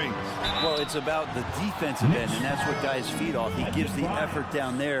defense he brings. Well, it's about the defensive end, and that's what guys feed off. He gives the effort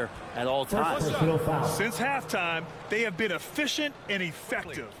down there at all times. Since halftime, they have been efficient and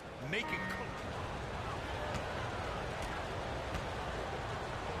effective, making.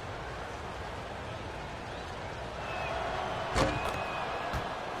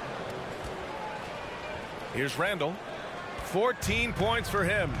 Here's Randle. 14 points for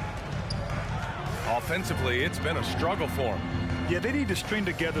him. Offensively, it's been a struggle for him. Yeah, they need to string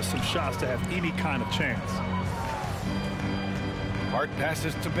together some shots to have any kind of chance. Hart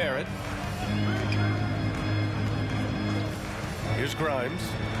passes to Barrett. Here's Grimes.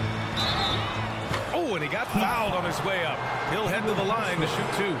 Oh, and he got fouled on his way up. He'll head to the line to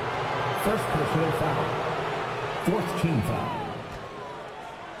shoot two. First personal foul. Fourth team foul.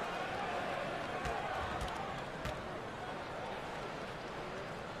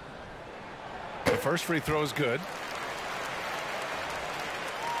 The first free throw is good.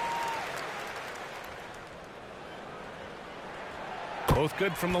 Both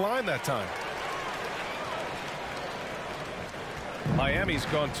good from the line that time. Miami's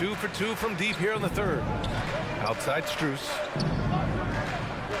gone 2 for 2 from deep here in the third. Outside Strus.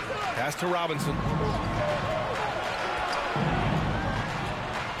 Pass to Robinson.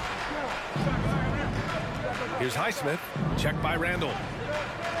 Here's Highsmith. Checked by Randle.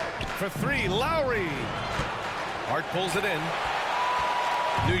 For three, Lowry. Hart pulls it in.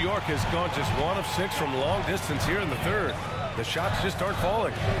 New York has gone just 1 of 6 from long distance here in the third. The shots just aren't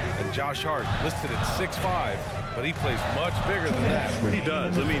falling. And Josh Hart listed at 6'5", but he plays much bigger than that. He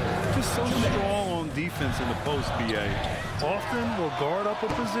does. I mean, just so strong on defense in the post, BA. Often will guard up a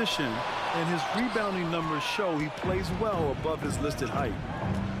position, and his rebounding numbers show he plays well above his listed height.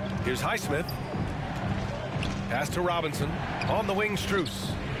 Here's Highsmith. Pass to Robinson. On the wing, Strus.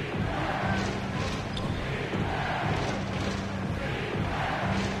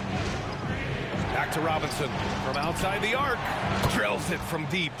 Back to Robinson from outside the arc. Drills it from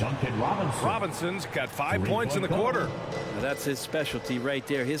deep. Duncan Robinson. Robinson's got 5 points in the quarter. Now that's his specialty right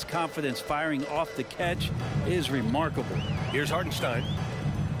there. His confidence firing off the catch is remarkable. Here's Hartenstein.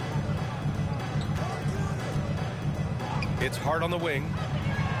 It's Hart on the wing.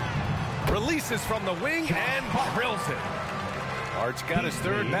 Releases from the wing and drills it. Hart's got his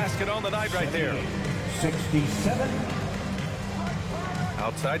third basket on the night right there. 67.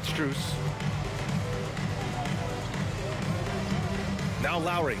 Outside Strus. Now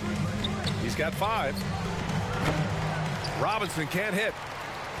Lowry. He's got 5. Robinson can't hit.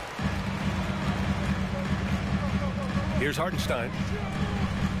 Here's Hartenstein.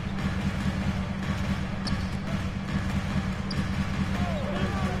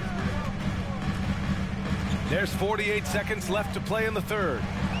 There's 48 seconds left to play in the third.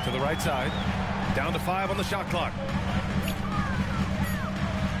 To the right side. Down to 5 on the shot clock.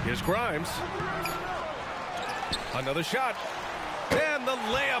 Here's Grimes. Another shot. And the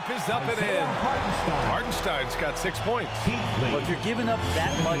layup is up and in. Hartenstein's got 6 points. Well, if you're giving up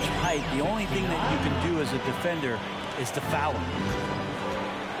that much height, the only thing that you can do as a defender is to foul him.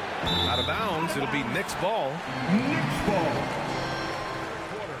 Out of bounds, it'll be Knicks ball. Knicks ball.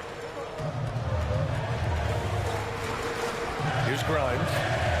 Here's Grimes.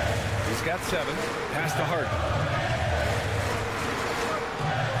 He's got 7. Pass to Hart.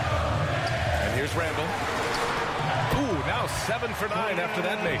 And here's Randle. Ooh, now 7 for 9 after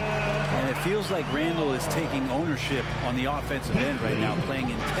that make. And it feels like Randle is taking ownership on the offensive end right now, playing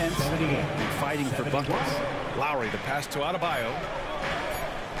intense and fighting for buckets. Lowry, the pass to Adebayo.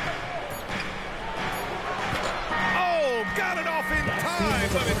 Oh, got it off in time,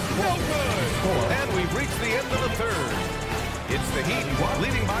 but it's no good. And we've reached the end of the third. It's the Heat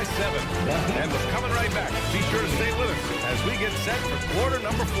leading by 7. And we're coming right back. Be sure to stay with us as we get set for quarter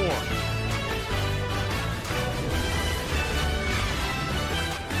number 4.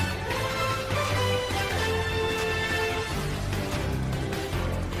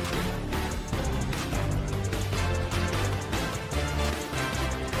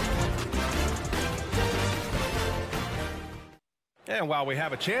 And while we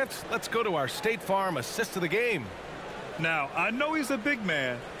have a chance, let's go to our State Farm assist of the game. Now, I know he's a big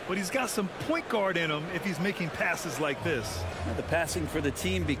man, but he's got some point guard in him if he's making passes like this. The passing for the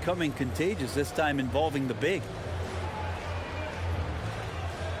team becoming contagious, this time involving the big.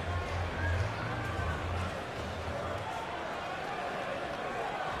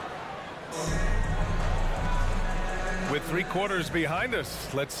 With 3 quarters behind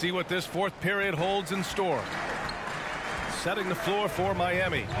us, let's see what this fourth period holds in store. Setting the floor for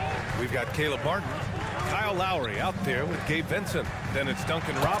Miami, we've got Caleb Martin, Kyle Lowry out there with Gabe Vincent. Then it's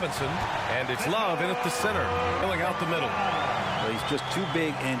Duncan Robinson, and it's Love in at the center, filling out the middle. Well, he's just too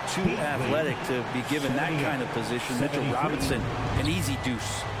big and too athletic to be given that kind of position. Mitchell Robinson, an easy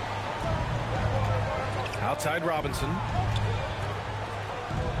deuce. Outside Robinson.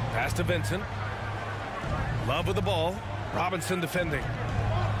 Pass to Vincent. Love with the ball. Robinson defending.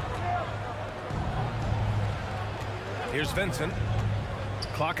 Here's Vincent.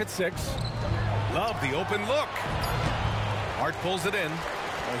 Clock at 6. Love the open look. Hart pulls it in.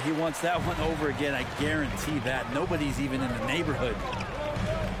 Well, he wants that one over again. I guarantee that. Nobody's even in the neighborhood.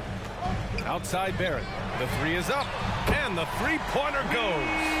 Outside Barrett. The 3 is up. And the three-pointer goes.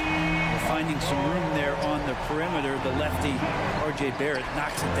 We're finding some room there on the perimeter. The lefty, R.J. Barrett,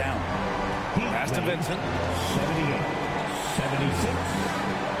 knocks it down. Pass to Vincent.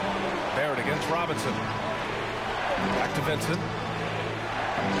 78-76. Barrett against Robinson. Back to Vincent.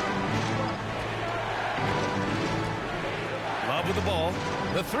 Love with the ball.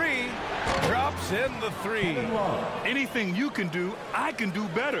 The 3 drops in the 3. Anything you can do, I can do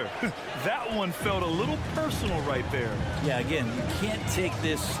better. That one felt a little personal right there. Yeah, again, you can't take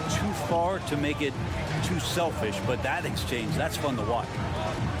this too far to make it too selfish, but that exchange, that's fun to watch.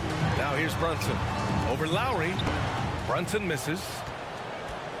 Now here's Brunson. Over Lowry. Brunson misses.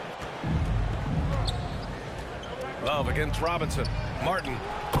 Love against Robinson. Martin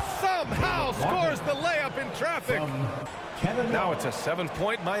somehow scores the layup in traffic. Now it's a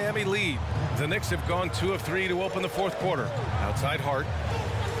 7-point Miami lead. The Knicks have gone 2 of 3 to open the fourth quarter. Outside Hart.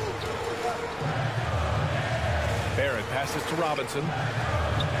 Barrett passes to Robinson.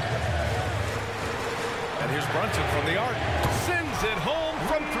 And here's Brunson from the arc. Sends it home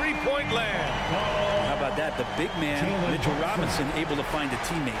from three-point land. How about that? The big man, Mitchell Robinson, able to find a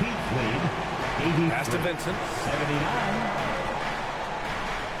teammate. Pass to Vincent.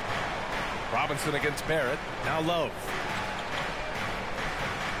 79. Robinson against Barrett. Now Love.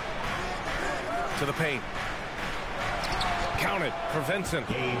 To the paint. Counted for Vincent.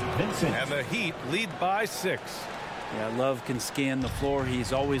 And the Heat lead by 6. Yeah, Love can scan the floor.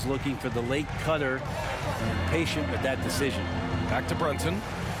 He's always looking for the late cutter and patient with that decision. Back to Brunson.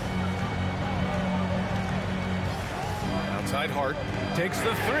 Outside Hart. Takes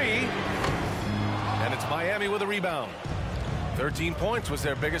the 3. And it's Miami with a rebound. 13 points was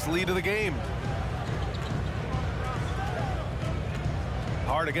their biggest lead of the game.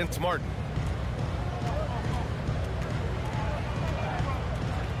 Hart against Martin.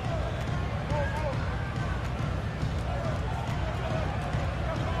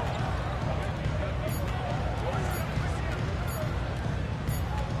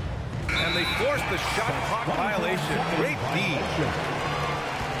 And they forced the shot clock violation. Great D.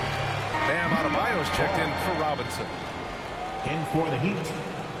 Bam Adebayo is checked in for Robinson. In for the Heat,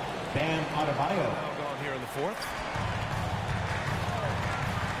 Bam Adebayo. Now gone here in the fourth.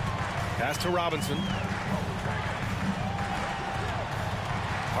 Pass to Robinson.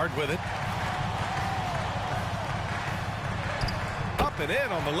 Hard with it. Up and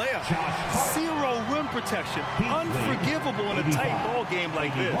in on the layup. Zero rim protection. Unforgivable in a tight ball game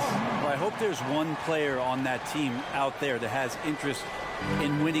like this. Well, I hope there's one player on that team out there that has interest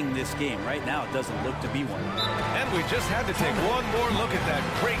in winning this game. Right now, it doesn't look to be one. And we just had to take one more look at that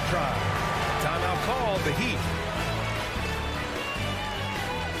great try. Timeout called, the Heat.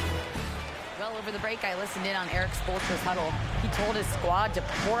 Well, over the break, I listened in on Eric Spoelstra's huddle. He told his squad to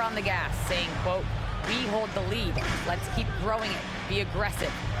pour on the gas, saying, quote, "We hold the lead. Let's keep growing it. Be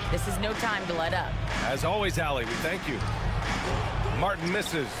aggressive. This is no time to let up." As always, Allie, we thank you. Martin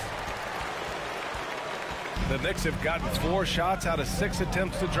misses. The Knicks have gotten 4 shots out of 6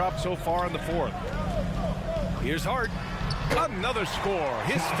 attempts to drop so far in the fourth. Here's Hart. Another score.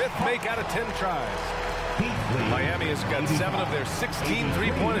 His 5th make out of 10 tries. Miami has got 7 of their 16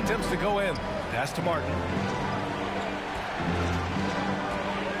 three-point attempts to go in. Pass to Martin.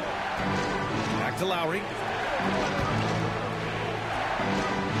 Back to Lowry.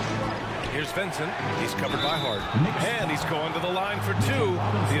 Here's Vincent. He's covered by Hart. And he's going to the line for 2.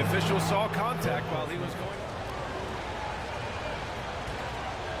 The official saw contact while he was going.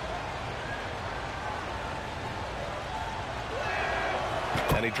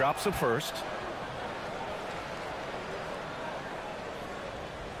 And he drops the first.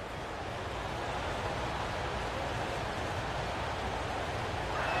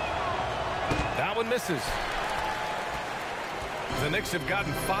 one misses. The Knicks have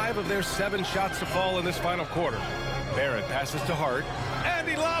gotten 5 of their 7 shots to fall in this final quarter. Barrett passes to Hart, and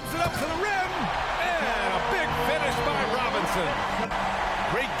he lobs it up to the rim, and a big finish by Robinson.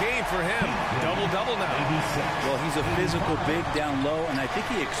 Great game for him. Double-double now. Well, he's a physical big down low, and I think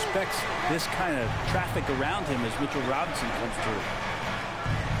he expects this kind of traffic around him as Mitchell Robinson comes through.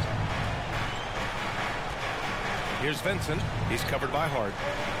 Here's Vincent. He's covered by Hart.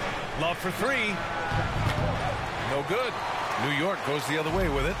 Love for 3. No good. New York goes the other way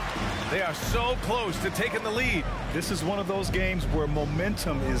with it. They are so close to taking the lead. This is one of those games where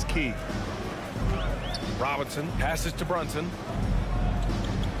momentum is key. Robinson passes to Brunson.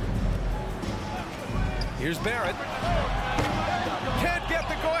 Here's Barrett. Can't get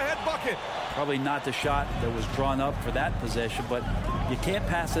the go-ahead bucket. Probably not the shot that was drawn up for that possession, but you can't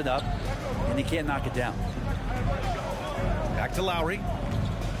pass it up, and you can't knock it down. Back to Lowry.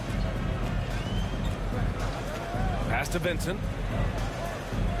 Pass to Vincent.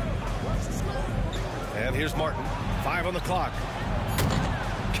 And here's Martin. 5 on the clock.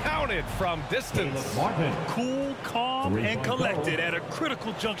 Counted from distance. Martin. Cool, calm, and collected at a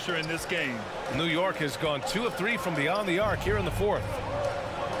critical juncture in this game. New York has gone 2 of 3 from beyond the arc here in the 4th.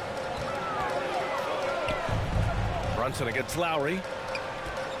 Brunson against Lowry.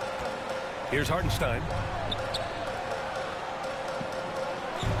 Here's Hartenstein.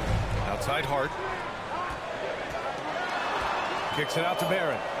 Outside Hart. Kicks it out to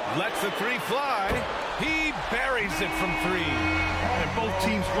Barrett. Lets the 3 fly. He buries it from 3. And both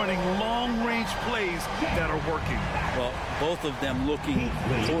teams running long-range plays that are working. Well, both of them looking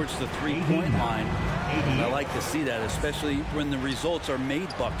towards the 3-point line. And I like to see that, especially when the results are made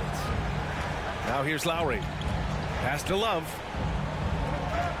buckets. Now here's Lowry. Pass to Love.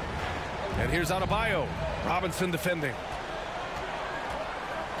 And here's Adebayo. Robinson defending.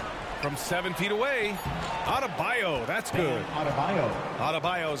 From 7 feet away, Adebayo, that's good.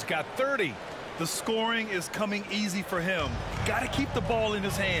 Adebayo's got 30. The scoring is coming easy for him. Got to keep the ball in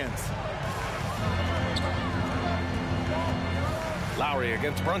his hands. Lowry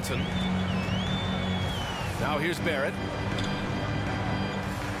against Brunson. Now here's Barrett.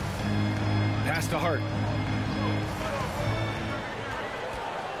 Pass to Hart.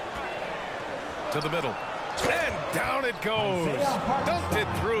 To the middle. And down it goes. Dunked it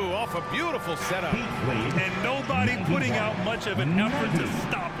through off a beautiful setup. And nobody putting out much of an effort to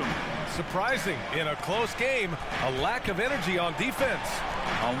stop him. Surprising in a close game, a lack of energy on defense.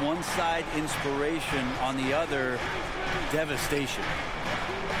 On one side, inspiration. On the other, devastation.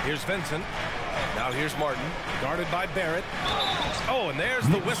 Here's Vincent. Now here's Martin. Guarded by Barrett. Oh, and there's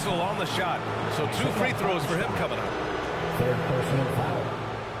the whistle on the shot. So 2 free throws for him coming up. Third personal foul.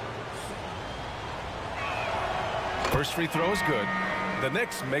 First free throw is good. The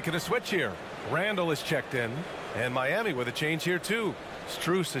Knicks making a switch here. Randle is checked in. And Miami with a change here too.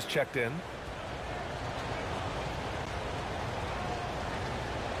 Strus is checked in.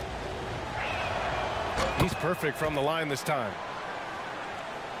 He's perfect from the line this time.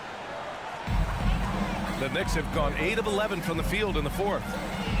 The Knicks have gone 8 of 11 from the field in the 4th.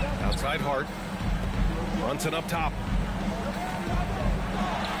 Outside Hart. Brunson up top.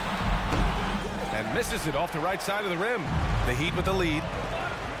 And misses it off the right side of the rim. The Heat with the lead.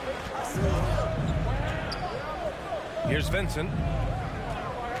 Here's Vincent.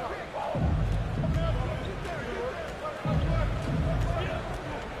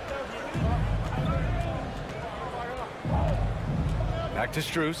 Back to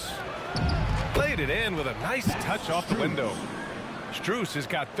Strus. Played it in with a nice touch off the window. Strus has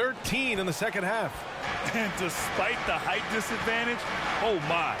got 13 in the second half. And despite the height disadvantage, oh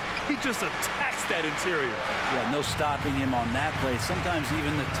my, he just attacks that interior. Yeah, no stopping him on that play. Sometimes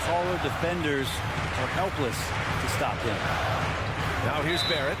even the taller defenders are helpless to stop him. Now here's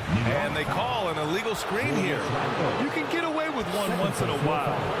Barrett, and they call an illegal screen here. You can get away with one once in a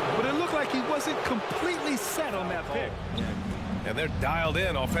while, but it looked like he wasn't completely set on that pick. And they're dialed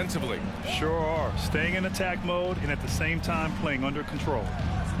in offensively. Sure are. Staying in attack mode and at the same time playing under control.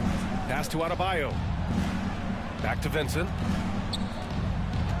 Pass to Adebayo. Back to Vincent.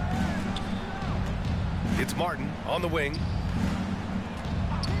 It's Martin on the wing.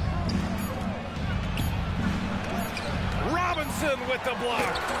 Robinson with the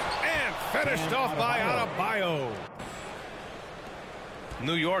block. And finished off by Adebayo.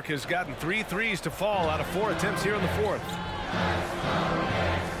 New York has gotten 3 threes to fall out of 4 attempts here in the 4th.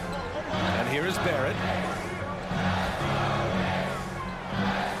 And here is Barrett.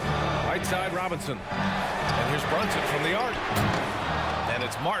 Right side Robinson. And here's Brunson from the arc. And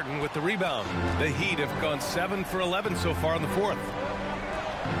it's Martin with the rebound. The Heat have gone 7 for 11 so far in the 4th.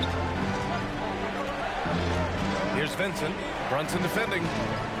 Here's Vincent. Brunson defending.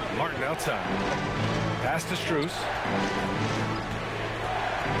 Martin outside. Pass to Strus.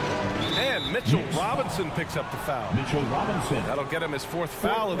 And Mitchell Robinson picks up the foul. Mitchell Robinson. That'll get him his 4th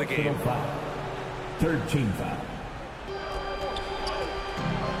foul of the game. Third team foul.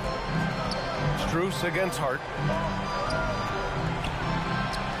 Strus against Hart.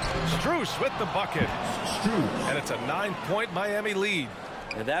 Strus with the bucket. And it's a 9-point Miami lead.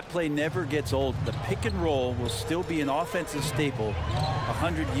 Now that play never gets old. The pick and roll will still be an offensive staple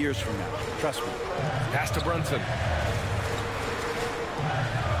 100 years from now. Trust me. Pass to Brunson.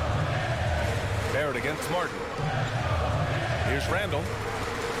 Barrett against Martin. Here's Randle.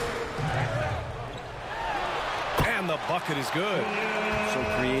 And the bucket is good. So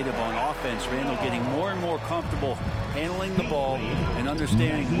creative on offense. Randle getting more and more comfortable handling the ball and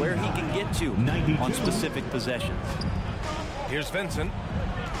understanding where he can get to on specific possessions. Here's Vincent.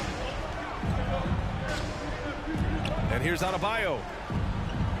 And here's Adebayo.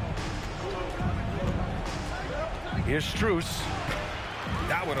 Here's Strus.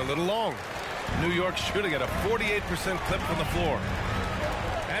 That one a little long. New York shooting at a 48% clip from the floor.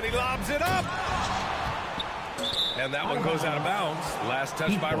 And he lobs it up. And that one goes out of bounds. Last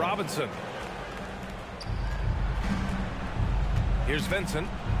touch by Robinson. Here's Vincent.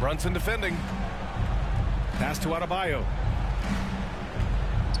 Brunson defending. Pass to Adebayo.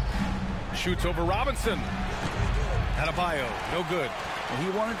 Shoots over Robinson. Adebayo, no good. He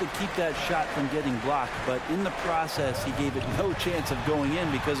wanted to keep that shot from getting blocked, but in the process, he gave it no chance of going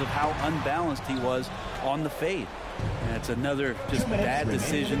in because of how unbalanced he was on the fade. And it's another just bad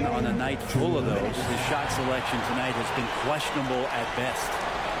decision on a night full of those. His shot selection tonight has been questionable at best.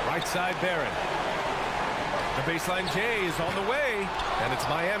 Right side, Barrett. The baseline J is on the way, and it's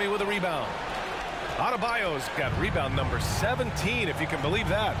Miami with a rebound. Adebayo's got rebound number 17, if you can believe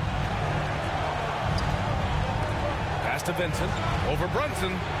that. Pass to Vincent, over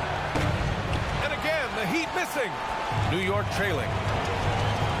Brunson. And again, the Heat missing. New York trailing.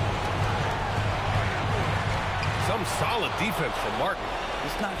 Some solid defense from Martin.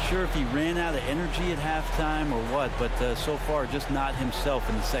 Just not sure if he ran out of energy at halftime or what, but so far just not himself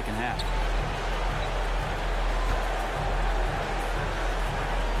in the second half.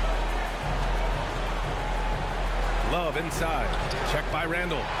 Love inside. Check by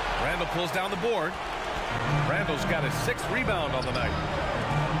Randle. Randle pulls down the board. Randle's got his 6th rebound on the night.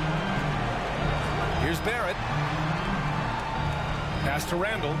 Here's Barrett. Pass to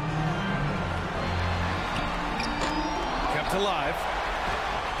Randle. Kept alive.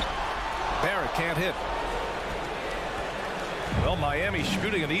 Barrett can't hit. Well, Miami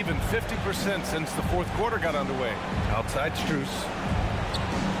shooting an even 50% since the 4th quarter got underway. Outside Strus.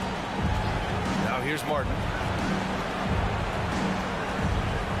 Now here's Martin.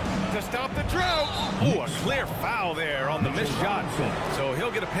 To stop the drought. Oh, a clear foul there on the missed shot. So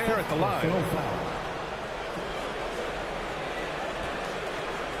he'll get a pair at the line.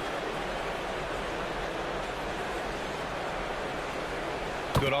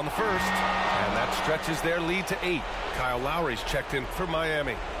 Good on the first. And that stretches their lead to 8. Kyle Lowry's checked in for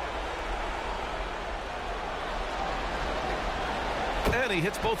Miami. And he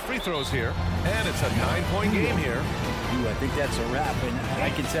hits both free throws here. And it's a 9-point game here. Ooh, I think that's a wrap. And I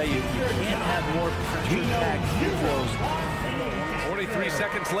can tell you, you can't have more pressure-packed free throws. 43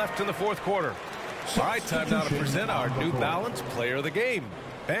 seconds left in the 4th quarter. All right, time now to present our New Balance Player of the Game,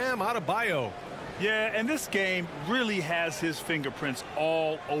 Bam Adebayo. Yeah, and this game really has his fingerprints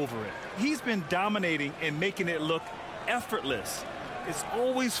all over it. He's been dominating and making it look effortless. It's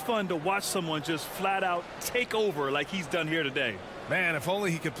always fun to watch someone just flat out take over like he's done here today. Man, if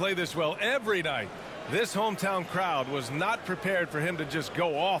only he could play this well every night. This hometown crowd was not prepared for him to just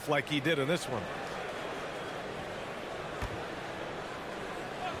go off like he did in this one.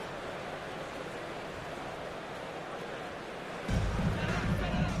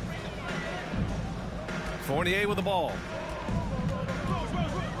 Fournier with the ball.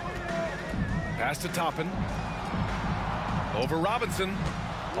 Pass to Toppin. Over Robinson.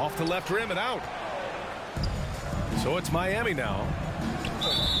 Off the left rim and out. So it's Miami now.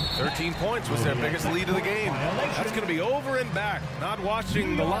 13 points was their biggest lead of the game. That's going to be over and back. Not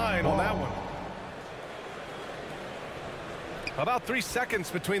watching the line on that one. About 3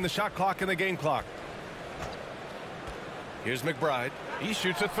 seconds between the shot clock and the game clock. Here's McBride. He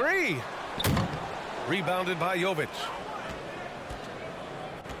shoots a 3. Rebounded by Jovic.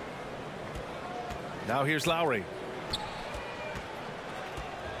 Now here's Lowry.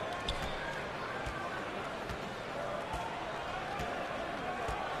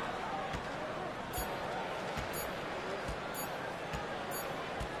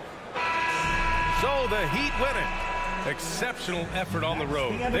 So the Heat win it. Exceptional effort on the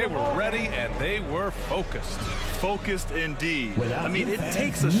road. They were ready and they were focused. Focused indeed. I mean, it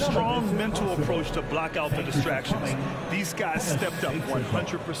takes a strong mental approach to block out the distractions. These guys stepped up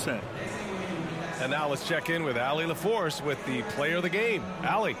 100%. And now let's check in with Allie LaForce with the player of the game.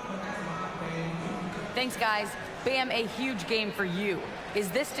 Allie. Thanks, guys. Bam, a huge game for you. Is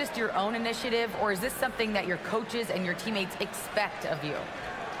this just your own initiative, or is this something that your coaches and your teammates expect of you?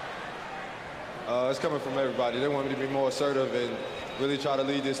 It's coming from everybody. They want me to be more assertive and really try to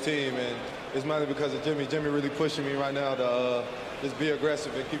lead this team, and it's mainly because of Jimmy. Jimmy really pushing me right now to just be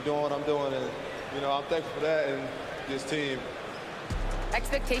aggressive and keep doing what I'm doing, and I'm thankful for that and this team.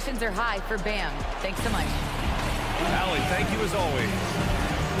 Expectations are high for Bam. Thanks so much. Allie, thank you as always.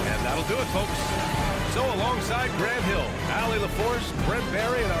 And that'll do it, folks. So alongside Grant Hill, Allie LaForce, Brent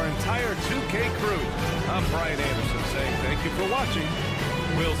Barry, and our entire 2K crew, I'm Brian Anderson saying thank you for watching.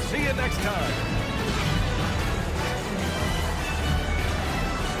 We'll see you next time.